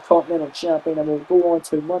the Intercontinental Champion, and will go on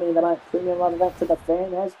to Money in the Bank Premium Live event to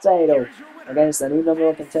defend his title against the new number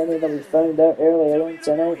 1 contender that we found out earlier on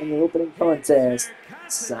tonight in the opening contest,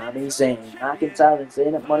 Sami Zayn. McIntyre and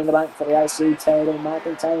Zayn at Money in the Bank for the IC title.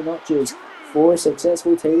 McIntyre notches 4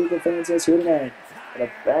 successful title defenses here tonight with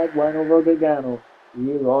a big win over Gargano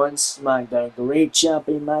here on SmackDown. Great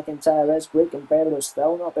champion McIntyre is great competitor,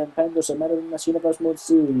 still not been pinned or submitted in this Universe Mode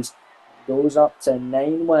series. Goes up to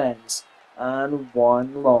 9 wins and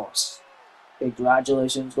 1 loss.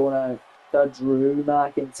 Congratulations going out to Drew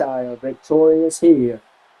McIntyre, victorious here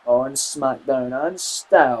on SmackDown and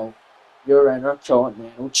still your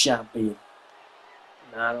Intercontinental Champion.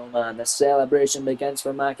 Man, oh man, the celebration begins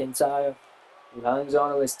for McIntyre. He hangs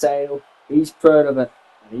on to his title. He's proud of it,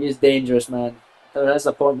 and he is dangerous, man. There is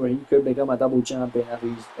a point where he could become a double champion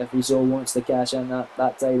if he so wants to cash in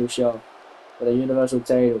that title shot for the Universal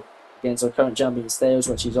title against our current champion Styles,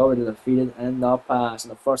 which he's already defeated in the past in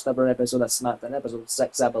the first ever episode of SmackDown, episode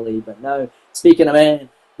 6, I believe. But now, speaking of men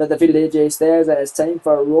that defeated AJ Styles, it is time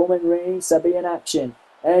for Roman Reigns to be in action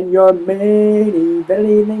in your main event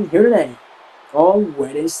evening here tonight on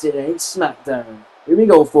Wednesday Night SmackDown. Here we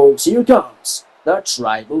go, folks. Here comes the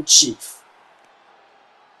Tribal Chief.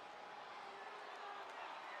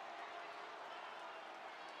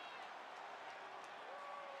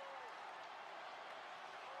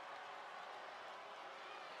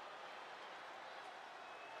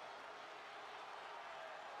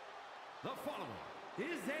 The following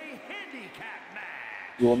is a handicap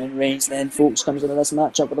match. Roman Reigns then, folks, comes into this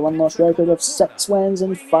matchup with a win-loss record of 6 wins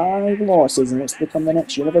and 5 losses and looks to become the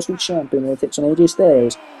next Universal Champion when he takes on AJ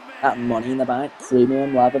Styles at Money in the Bank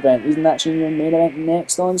Premium Live event. He's in action in your main event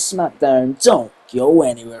next on SmackDown. Don't go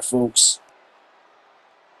anywhere, folks.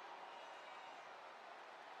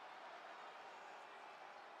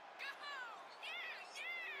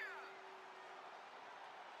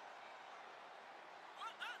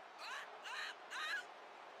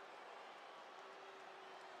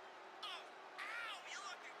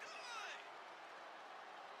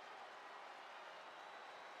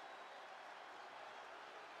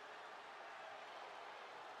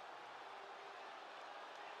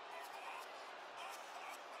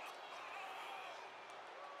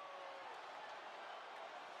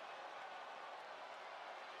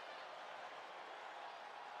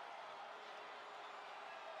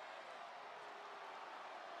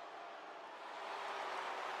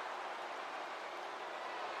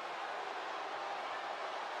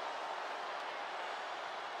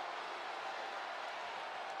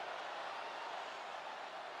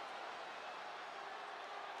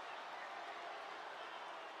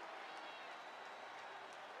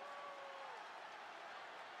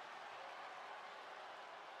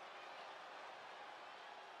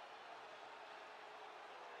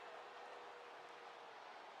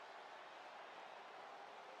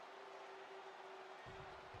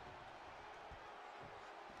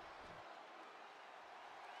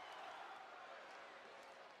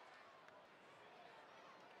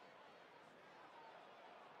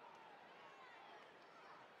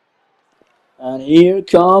 And here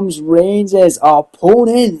comes Reigns'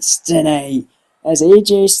 opponents tonight, as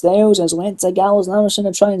AJ Styles has went to Gallows and Anderson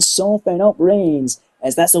to try and soften up Reigns,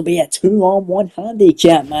 as this will be a 2-on-1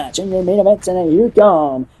 handicap match in your main event tonight. Here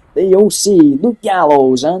come The OC, Luke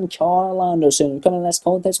Gallows and Carl Anderson coming in this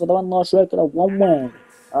contest with a win-loss record of 1 win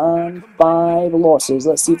and 5 losses.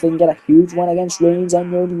 Let's see if they can get a huge win against Reigns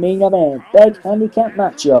in your main event. Big handicap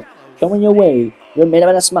matchup coming your way. Your main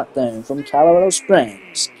event of SmackDown from Colorado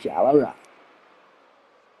Springs, Colorado.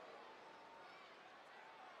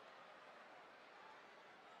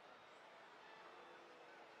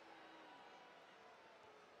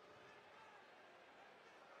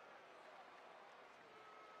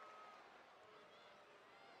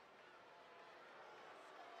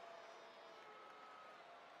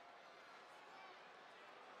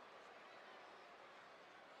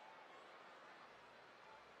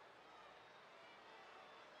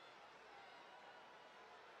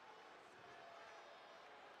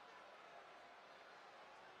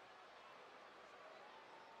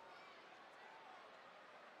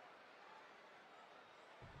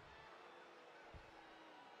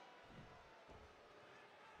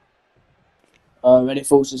 Ready,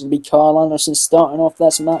 folks, it's going to be Carl Anderson starting off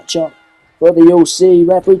this matchup for the OC.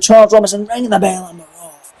 Referee Charles Robinson ringing the bell and we're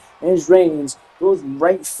off. Here's Reigns, goes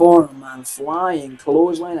right for him, man. Flying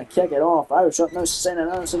clothesline to kick it off. Irish up now, sending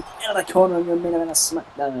Anderson into the corner in your main event of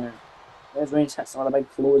SmackDown. There's Reigns hits on a big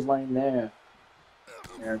clothesline there.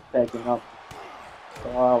 They're picking up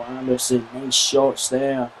Carl Anderson. Nice shots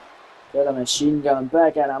there. Get a machine gun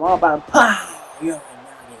back at him up and pow! You're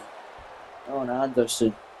a nugget. On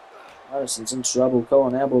Anderson. Anderson's in trouble,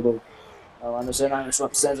 calling elbow though. Well, Anderson, Irish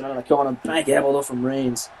whip sends him into the corner, big elbow though from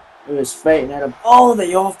Reigns, who is fighting out of all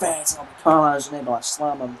the offense. And Carl Anderson able to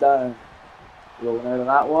slam him down. Rolling out of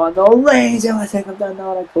that one, though Reigns able to take him down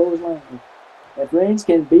now at a clothesline. If Reigns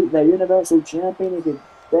can beat the Universal Champion, he could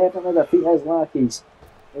definitely defeat his lackeys.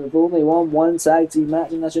 They've only won one tag team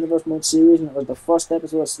match in this Universal Mode Series, and it was the first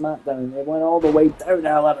episode of SmackDown. They went all the way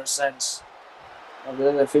downhill ever since.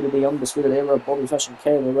 They defeated the undisputed era of Bobby Fish and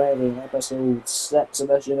Kyle O'Reilly in episode 6 of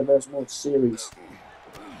this Universe Mode Series.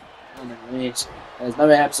 Reigns. It's now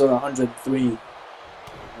episode 103.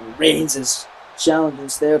 And Reigns is challenging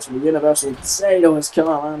still for the Universal title as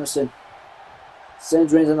Carl Anderson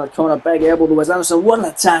sends Reigns in the corner, big elbow to Anderson, one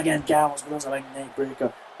attack in Gallows, but there's a big neck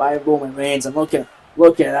breaker by Roman Reigns. And look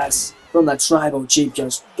at us from the Tribal Chief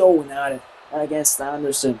just going at it against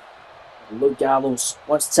Anderson. And Luke Gallows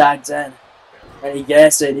once tagged in. And he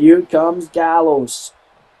gets it. Here comes Gallows.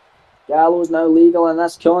 Gallows now legal in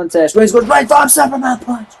this contest. Reigns goes right for a Superman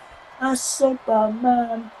punch. A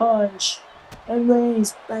Superman punch. And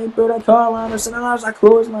Reigns, big boot of Carl Anderson. And there's a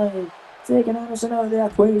clothesline. Taking Anderson out of the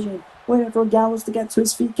equation. Waiting for Gallows to get to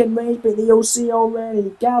his feet. Can Reigns beat the OC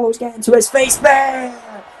already? Gallows getting to his face. Bam!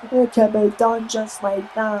 It can be done just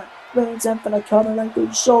like that. Reigns in for the cover and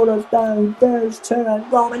good shoulders down. There's two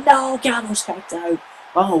and Roman. No, Gallows kicked out.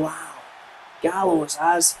 Oh wow. Gallows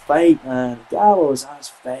has fight, man. Gallows has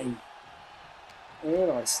fight.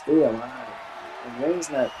 Able to stay alive. And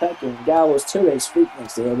Reigns now picking Gallows to his feet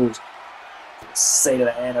next to elbows. To the side of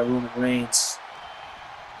the head of Roman Reigns.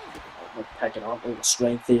 We're picking up a little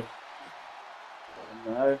strength here.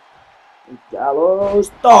 And now,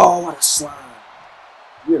 Gallows. Oh, what a slam.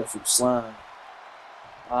 Beautiful slam.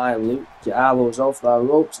 Luke Gallows off the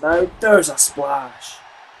ropes now. There's a splash.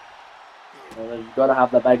 Well, you've got to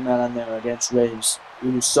have the big man in there against Reigns.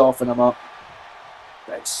 You will soften him up.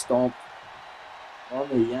 Big stomp on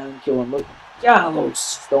the ankle, and look, Gallows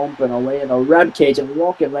stomping away in the ribcage and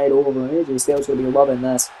walking right over him. AJ Styles will be loving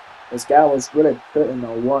this, as Gallows really putting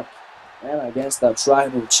the work in against the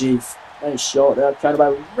Tribal Chief. Nice shot there, countered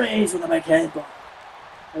by Reigns with a big headbutt.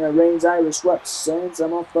 And then Reigns' Irish whip sends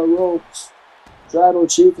him off the ropes. Tribal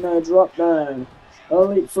Chief now dropped down. A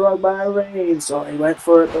leapfrog by Reigns. Oh, he went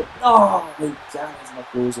for it, but oh, Luke Gallows in the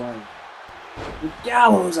clothesline. Luke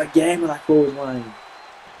Gallows again with a clothesline.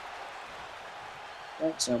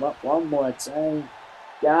 Picks him up one more time.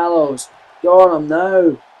 Gallows got him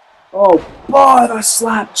now. Oh boy, the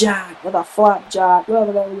slapjack with a flapjack.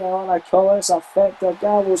 Whatever you want to call it, it's effective.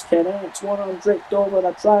 Gallows connects. One on draped over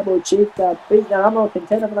the Tribal Chief to beat the number one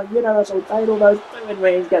contender for the Universal title. There's Roman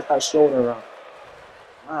Reigns gets the shoulder up.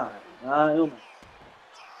 Man.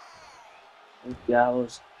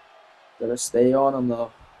 Gallows gotta stay on him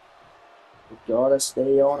though. We gotta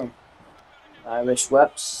stay on him. Irish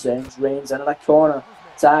whip sends Reigns into the corner.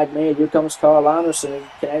 Tag made. Here comes Carl Anderson. He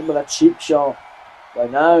connected with a cheap shot.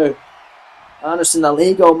 But now Anderson, the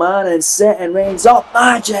legal man, is setting Reigns up.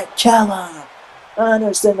 Magic killer.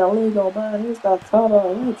 Anderson, the legal man. Here's the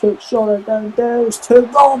cover. He took shoulder down. There's two.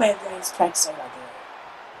 Roman Reigns kicks out again.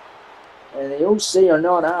 And the OC are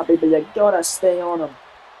not happy, but you gotta stay on him.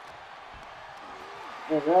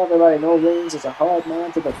 And everybody knows Reigns is a hard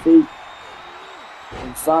man to defeat.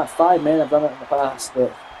 In fact, 5 men have done it in the past,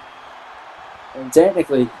 but And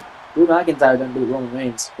technically, Drew McIntyre didn't beat Roman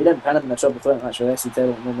Reigns. He didn't pin him in the triple threat match for the SC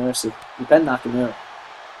title, no mercy. He pinned Nakamura.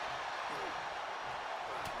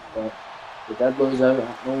 But he did lose out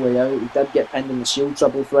at No Way Out. He did get pinned in the Shield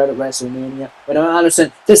triple threat at WrestleMania. But now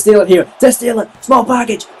Anderson to steal it here, to steal it. Small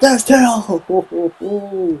package. There's two.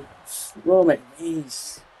 Roman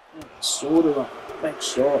Reigns. Shoulder up. Big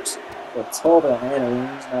shots. The top of the head of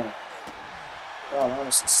Reigns now. Carl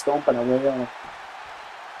Anderson stomping away on him.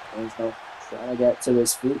 Reigns now trying to get to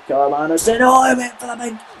his feet. Carl Anderson. Oh, he went for the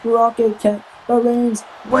big rocket kick. But Reigns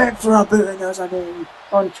went for a boot, and there's a knee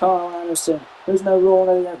on Carl Anderson, who's now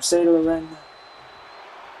rolling to the outside of the ring.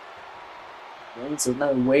 Reigns is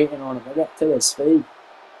now waiting on him to get to his feet.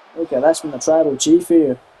 Look at this from the tribal chief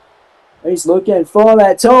here. He's looking for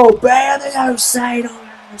that toe. Bang on the outside of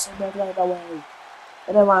Anderson, right away.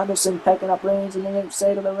 And then Anderson picking up Reigns on the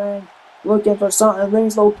outside of the ring. Looking for something.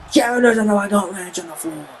 Reigns low counters, and now I got Reigns on the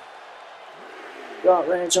floor. Got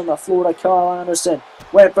Reigns on the floor to Carl Anderson.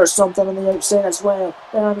 Went for something on the outside as well.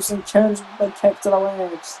 Then Anderson counters with a big kick to the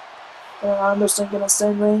legs. And Anderson gonna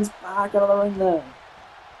send Reigns back out of the ring now.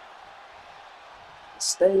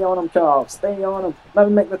 Stay on him, Carl. Stay on him.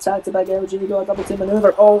 Maybe make the tag to big LG. Do a double team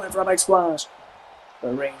maneuver. Oh, went for a big splash.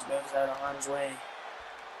 But Reigns moves out on his way.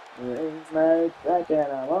 Reigns now picking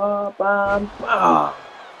him up and BAM!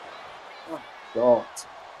 Oh, God.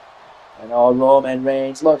 And Roman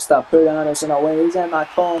Reigns looks to put Anderson away. He's in that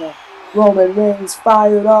corner. Roman Reigns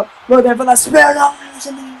fired up, looking for the spear. No,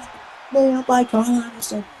 Anderson knee up by Carl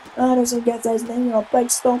Anderson. Anderson gets his knee up.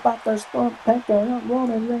 Big stomp after stomp, picking up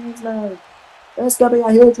Roman Reigns now. This could be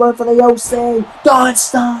a huge one for the OC. Gone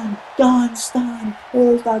stun.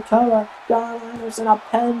 Here's the cover. Carl Anderson a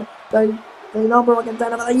pin. The number one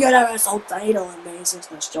contender for the Universal title and bases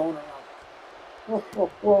the shoulder up.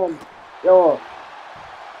 Yo.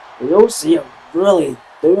 The OC are really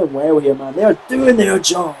doing well here, man. They're doing their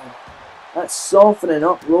job. That's softening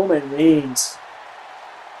up Roman Reigns.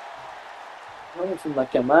 Coming from the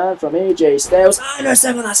command from AJ Styles.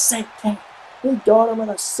 Anderson with a sick kick. He got him with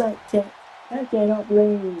a sick kick. Picking up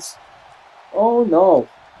Reigns. Oh no.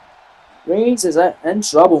 Reigns is in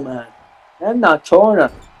trouble, man. In that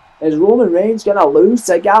corner. Is Roman Reigns gonna lose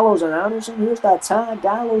to Gallows and Anderson? Here's that tag.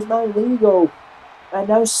 Gallows now legal. And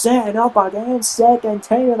now setting up again, second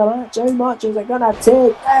time of the match. How much is it gonna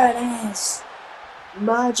take? There it is!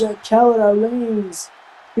 Magic Killer Reigns.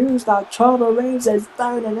 Here's the cover. Reigns is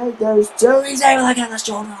down and out. There's two. He's able to get the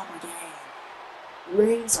shoulder up again.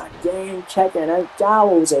 Reigns again kicking out.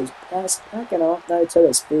 Gallows is pissed, picking up now to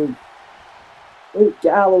his feet. Luke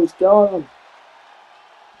Gallows got him.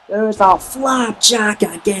 There's the flapjack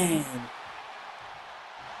again.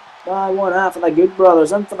 By one half of the Good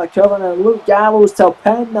Brothers in for the cover now. Luke Gallows to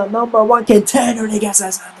pin the number one contender, and he gets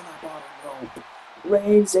his hand on the bottom rope.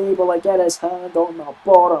 Reigns able to get his hand on the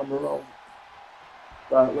bottom rope.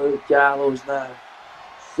 But Luke Gallows now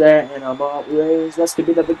setting him up. Reigns, this could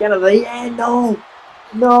be the beginning of the end. No!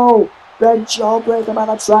 Big jawbreaker by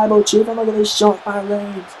the tribal chief, and look at this shot by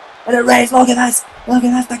Reigns. And then Reigns, look at this,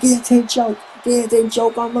 the guillotine choke. Guillotine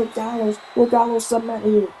choke on Luke Gallows. Luke Gallows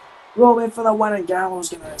submitted. Roman for the win, and Gallows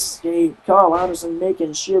gonna escape. Carl Anderson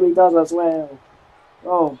making sure he does as well.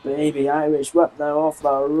 Oh baby, Irish whip now off the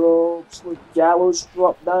ropes. Luke Gallows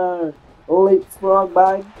dropped down. Leapfrog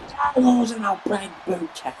by Gallows, and a big boot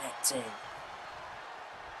connecting.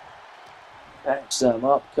 Picks him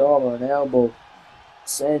up, collar and elbow.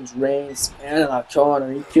 Sends Reigns into the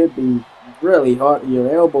corner. He could be really hurt to your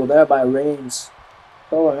elbow there by Reigns.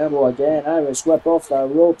 Collar and elbow again. Irish whip off the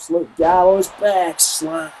ropes. Luke Gallows back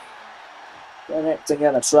slam. Connecting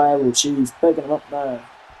at a tribal chief, picking him up now.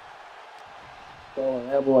 Collar and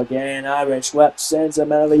elbow again. Irish whip sends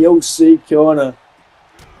him out of the OC corner.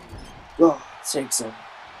 Oh, takes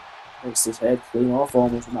his head clean off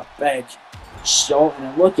almost from that big shot.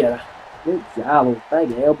 And look at it. Luke Gallows,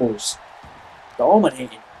 big elbows.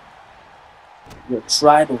 Dominating your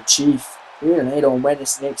tribal chief here tonight on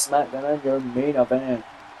Wednesday Night Smackdown and your main event.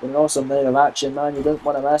 With an awesome night of action, man. You don't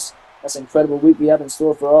want to miss this incredible week we have in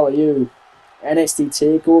store for all of you. NXT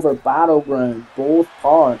TakeOver Battleground, both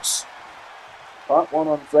parts. Part 1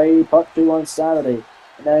 on Friday, Part 2 on Saturday.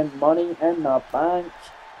 And then Money in the Bank,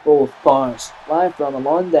 both parts. Live from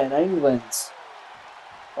London, England.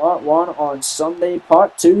 Part 1 on Sunday,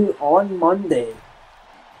 Part 2 on Monday.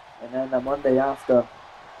 And then the Monday after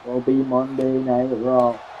will be Monday Night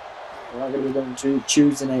Raw. We're not going to be doing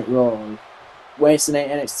Tuesday Night Raw, Wednesday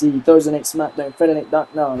Night NXT, Thursday Night Smackdown, Friday Night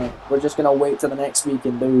Dark. No. We're just going to wait till the next week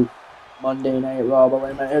and do Monday Night Raw. But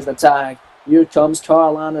wait a minute, here's the tag. Here comes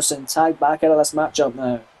Carl Anderson. Tag back out of this matchup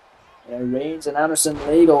now. And Reigns and Anderson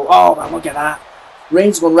legal. Oh man, look at that.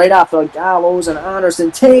 Reigns going right after Gallows, and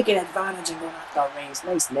Anderson taking advantage and going after Reigns.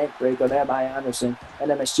 Nice neck breaker there by Anderson. And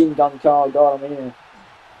the machine gun car got him here.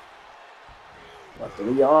 What the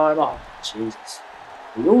rearm? Oh, Jesus.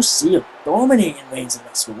 We all see him dominating Reigns in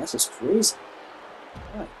this one. This is crazy.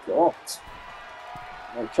 My God.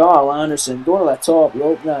 Now Carl Anderson going to the top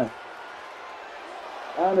rope now.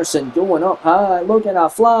 Anderson going up high, looking at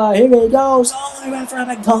fly. Here he goes. Oh, he went for a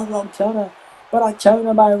big top rope counter. But a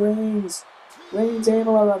counter by Reigns. Reigns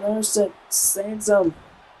able to reverse it. Sends him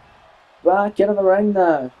back into the ring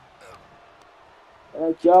now.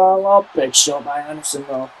 Carl up. Big shot by Anderson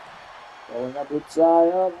though. Going up with tie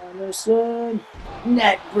up. Anderson.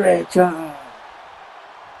 Neck breaker.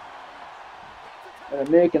 And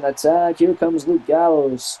making an attack. Here comes Luke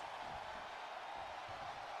Gallows.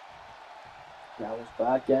 Gallows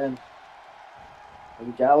back in.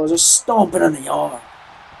 And Gallows is stomping in the arm.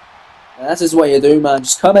 And this is what you do, man.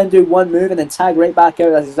 Just come in, do one move, and then tag right back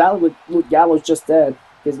out. That's exactly what Luke Gallows just did.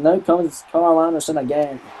 Because now comes Carl Anderson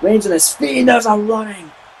again. Reigns on his feet. There's a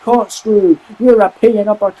running corkscrew. European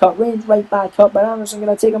uppercut. Reigns right back up. But Anderson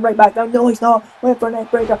going to take him right back down. No, he's not. Went for a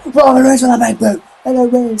neck breaker. Roman Reigns with a big boot. And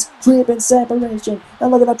then Reigns creeping separation.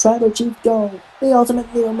 And look at the tribal chief go. The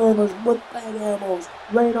ultimate needle movers with big elbows.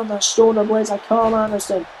 Right on the shoulder blades of Carl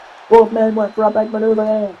Anderson. Both men went for a big maneuver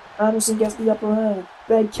there. Anderson gets the upper hand.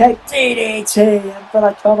 Big kick, DDT, and for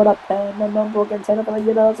the cover up pin, the number contender for the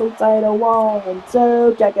Universal title. 1 and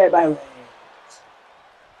 2, kick out by Reigns.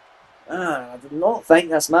 I did not think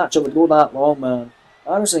this matchup would go that long, man.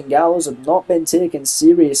 Anderson and Gallows have not been taken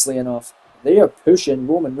seriously enough. They are pushing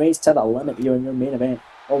Roman Reigns to the limit here in your main event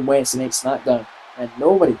on Wednesday Night Smackdown, and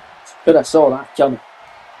nobody could have saw that coming.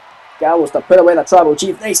 Gallows to put away the Tribal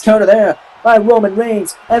Chief. Nice counter there by Roman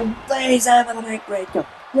Reigns, and Reigns in with a neck breaker.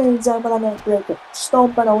 Reigns in with a neck breaker,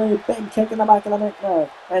 stomping away, big kick in the back of the neck now.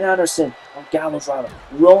 And Anderson, or Gallows rather,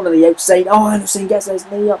 rolling to the outside. Oh, Anderson gets his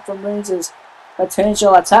knee up from Reigns'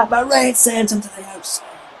 potential attack, but Reigns sends him to the outside.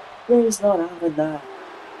 Reigns not having that.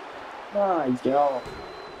 My God.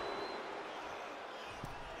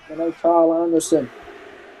 And now Carl Anderson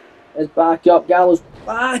is back up. Gallows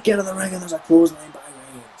back into the ring, and there's a clothesline by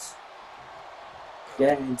Reigns.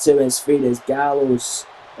 Getting to his feet is Gallows.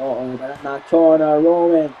 Uh-oh, but in that corner,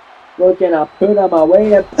 Roman looking to put him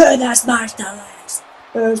away and put that smash to legs.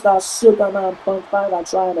 There's the Superman punch by the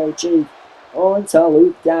Tribal Chief onto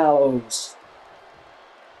Luke Gallows.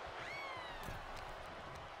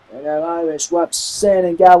 And now Irish whip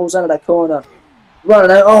sending Gallows into the corner.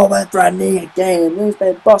 Running out, oh, went for a knee again. He's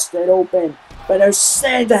been busted open. But they're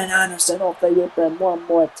sending Anderson off the apron one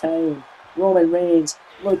more time. Roman Reigns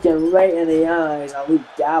looking right in the eyes of Luke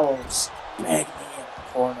Gallows. Big knee.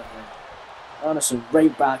 Corner. Anderson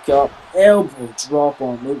right back up, elbow drop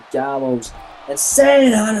on Luke Gallows, and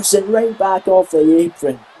sending Anderson right back off the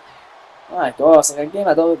apron. My God, it's like a game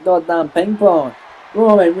of goddamn ping pong.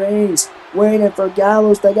 Roman Reigns waiting for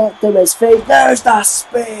Gallows to get to his feet. There's the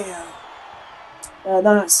spear, and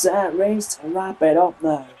that's it. Reigns to wrap it up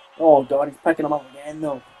now. Oh God, he's picking him up again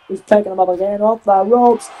though. He's picking him up again off the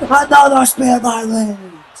ropes. Another spear by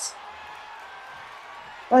Reigns,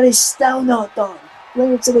 but he's still not done.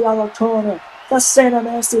 Reigns to the other corner. The center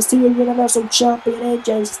message to your Universal Champion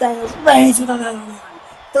AJ Styles. Reigns with another one.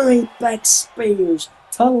 3 big spears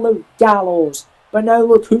to Luke Gallows. But now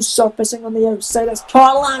look who's surfacing on the outside. It's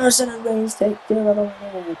Carl Anderson, and Reigns take care of the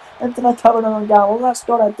man. Into the cover on Gallows. That's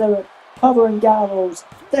gotta do it. Covering Gallows.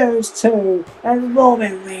 There's 2. And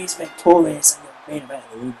Roman Reigns victorious in the main event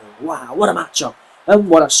of the evening. Wow, what a matchup. And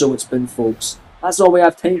what a show it's been, folks. That's all we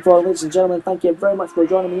have time for, ladies and gentlemen. Thank you very much for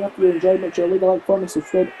joining me. If you enjoyed, make sure you leave a like for me,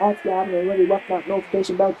 subscribe if you haven't already, with that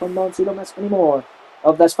notification bell turned on so you don't miss any more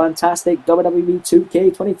of this fantastic WWE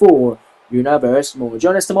 2K24 Universe mode.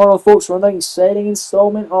 Join us tomorrow, folks, for another exciting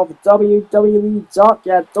installment of WWE Dark.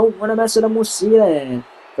 You don't want to miss it, and we'll see you then.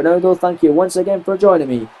 For now, though, thank you once again for joining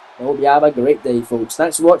me. I hope you have a great day, folks.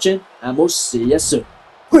 Thanks for watching, and we'll see you soon.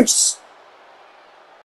 Peace!